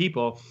other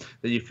people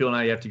that you feel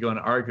now you have to go and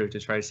argue to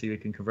try to see if you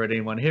can convert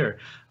anyone here.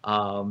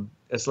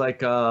 It's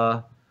like,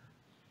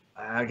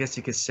 I guess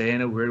you could say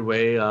in a weird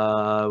way,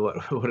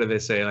 what do they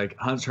say? Like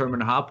Hans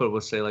Hermann Hoppe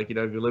will say, like, if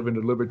you live in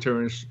the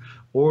libertarian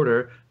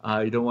order,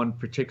 you don't want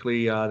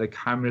particularly the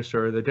communist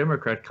or the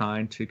Democrat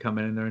kind to come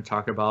in there and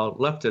talk about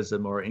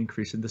leftism or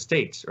increase in the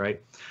states, right?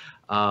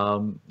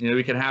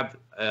 We can have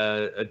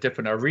a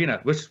different arena,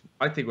 which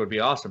I think would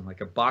be awesome,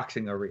 like a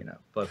boxing arena,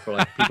 but for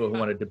like people who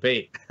want to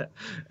debate.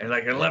 And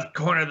like a left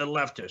corner, the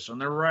leftist, on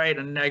the right,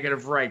 a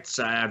negative rights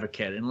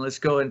advocate, and let's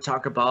go and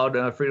talk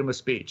about freedom of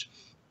speech.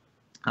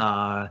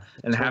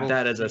 And have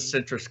that as a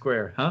center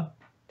square, huh?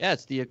 Yeah,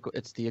 it's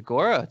the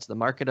Agora. It's the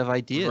market of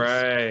ideas.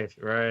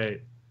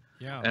 Right.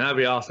 Yeah. And that'd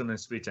be awesome and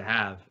sweet to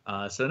have.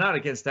 So not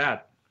against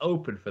that.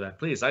 Open for that,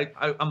 please.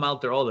 I'm out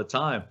there all the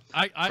time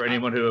for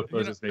anyone who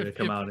opposes me to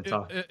come out and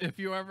talk. If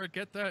you ever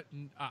get that,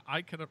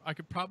 I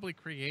could probably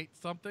create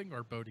something,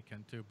 or Bodhi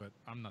can too, but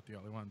I'm not the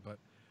only one. But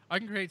I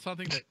can create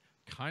something that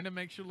kind of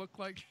makes you look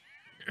like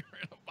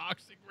you're in a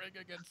boxing ring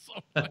against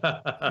someone.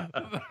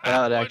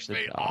 That would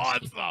actually be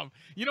awesome.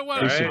 You know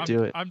what? We should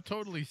do it. I'm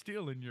totally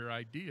stealing your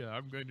idea.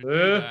 I'm going to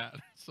do that.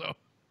 So.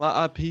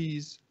 My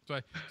IPs.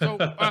 So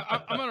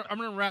I'm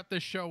gonna wrap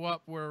this show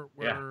up. We're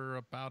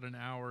about an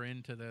hour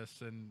into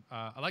this, and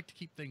I like to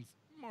keep things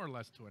more or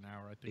less to an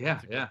hour. I think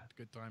that's a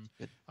good time.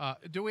 Good.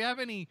 Do we have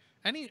any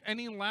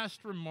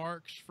last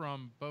remarks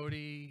from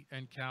Bodhi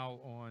and Kal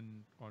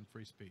on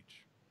free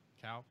speech?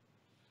 Kal?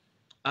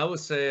 I would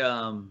say,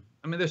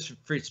 there's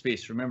free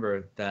speech.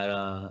 Remember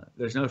that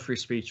there's no free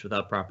speech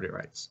without property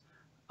rights,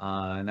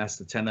 and that's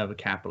the tenet of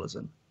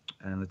capitalism.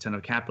 And the tenet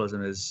of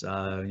capitalism is,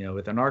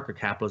 with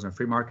anarcho-capitalism,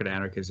 free market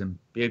anarchism,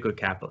 be a good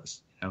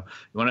capitalist. You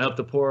want to help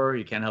the poor,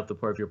 you can't help the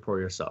poor if you're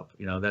poor yourself.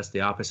 That's the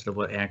opposite of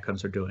what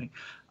anarchists are doing.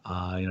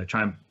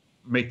 Trying to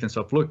make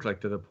themselves look like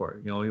they're the poor.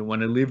 You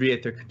want to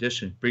alleviate their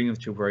condition, bring them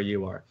to where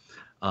you are.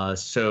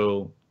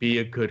 So be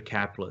a good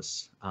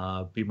capitalist.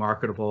 Be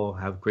marketable,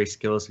 have great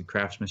skills and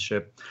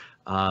craftsmanship.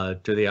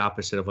 Do the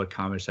opposite of what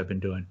communists have been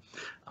doing.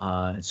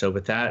 And so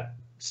with that,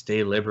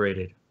 stay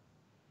liberated.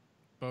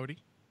 Bodhi?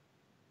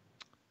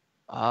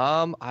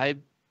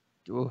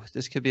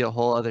 This could be a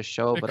whole other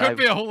show. It could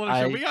be a whole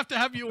other show. We have to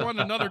have you on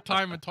another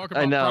time and talk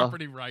about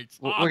property rights.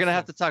 Awesome. We're gonna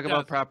have to talk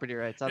about property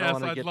rights. I don't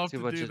want to get too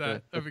much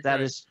into it.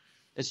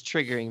 It's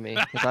triggering me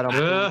because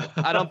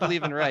I don't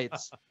believe in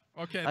rights.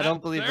 Okay, I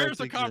don't believe there's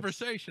a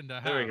conversation to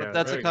have. There we go.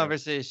 That's a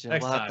conversation.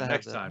 We'll have to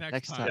have that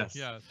next time.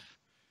 Yes.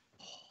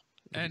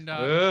 And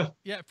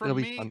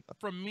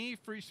from me,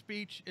 free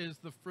speech is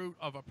the fruit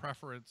of a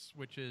preference,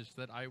 which is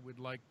that I would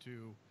like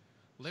to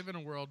live in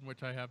a world in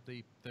which I have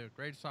the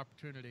greatest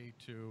opportunity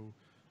to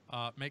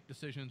make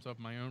decisions of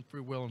my own free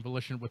will and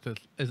volition with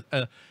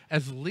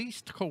as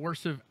least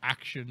coercive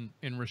action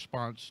in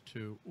response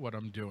to what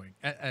I'm doing,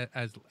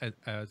 as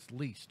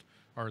least,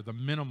 or the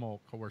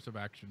minimal coercive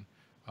action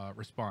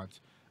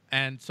response.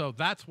 And so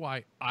that's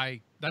why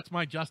that's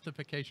my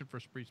justification for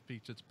free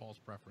speech. It's Paul's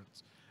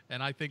preference.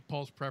 And I think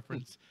Paul's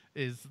preference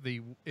is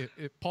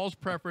Paul's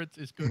preference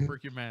is good for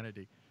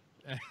humanity.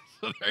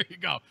 So there you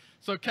go.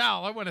 So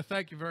Kal, I want to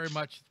thank you very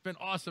much. It's been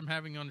awesome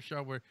having you on the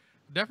show. We're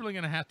definitely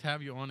going to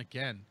have you on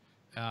again.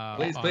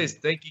 Please.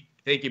 Thank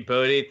you,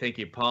 Bodhi. Thank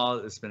you, Paul.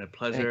 It's been a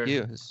pleasure. Thank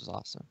you. This was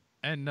awesome.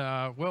 And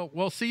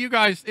we'll see you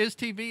guys.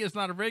 TV is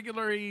not a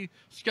regularly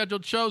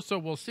scheduled show, so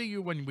we'll see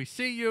you when we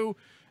see you.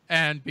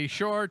 And be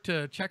sure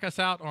to check us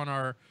out on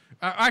our.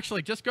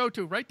 Actually, just go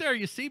to right there.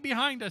 You see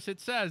behind us.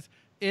 It says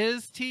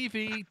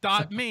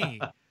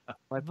istv.me.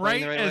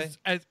 Right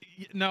as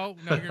no,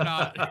 you're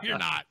not. You're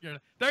not.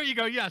 There you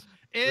go. Yes,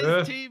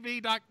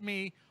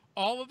 istv.me.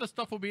 All of the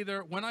stuff will be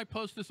there. When I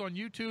post this on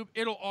YouTube,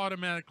 it'll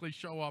automatically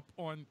show up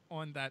on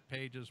that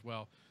page as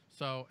well.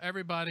 So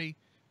everybody,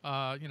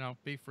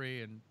 be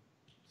free and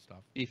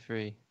stuff. Be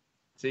free.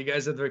 See you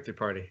guys at the victory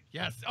party.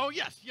 Yes. Oh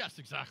yes,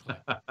 exactly.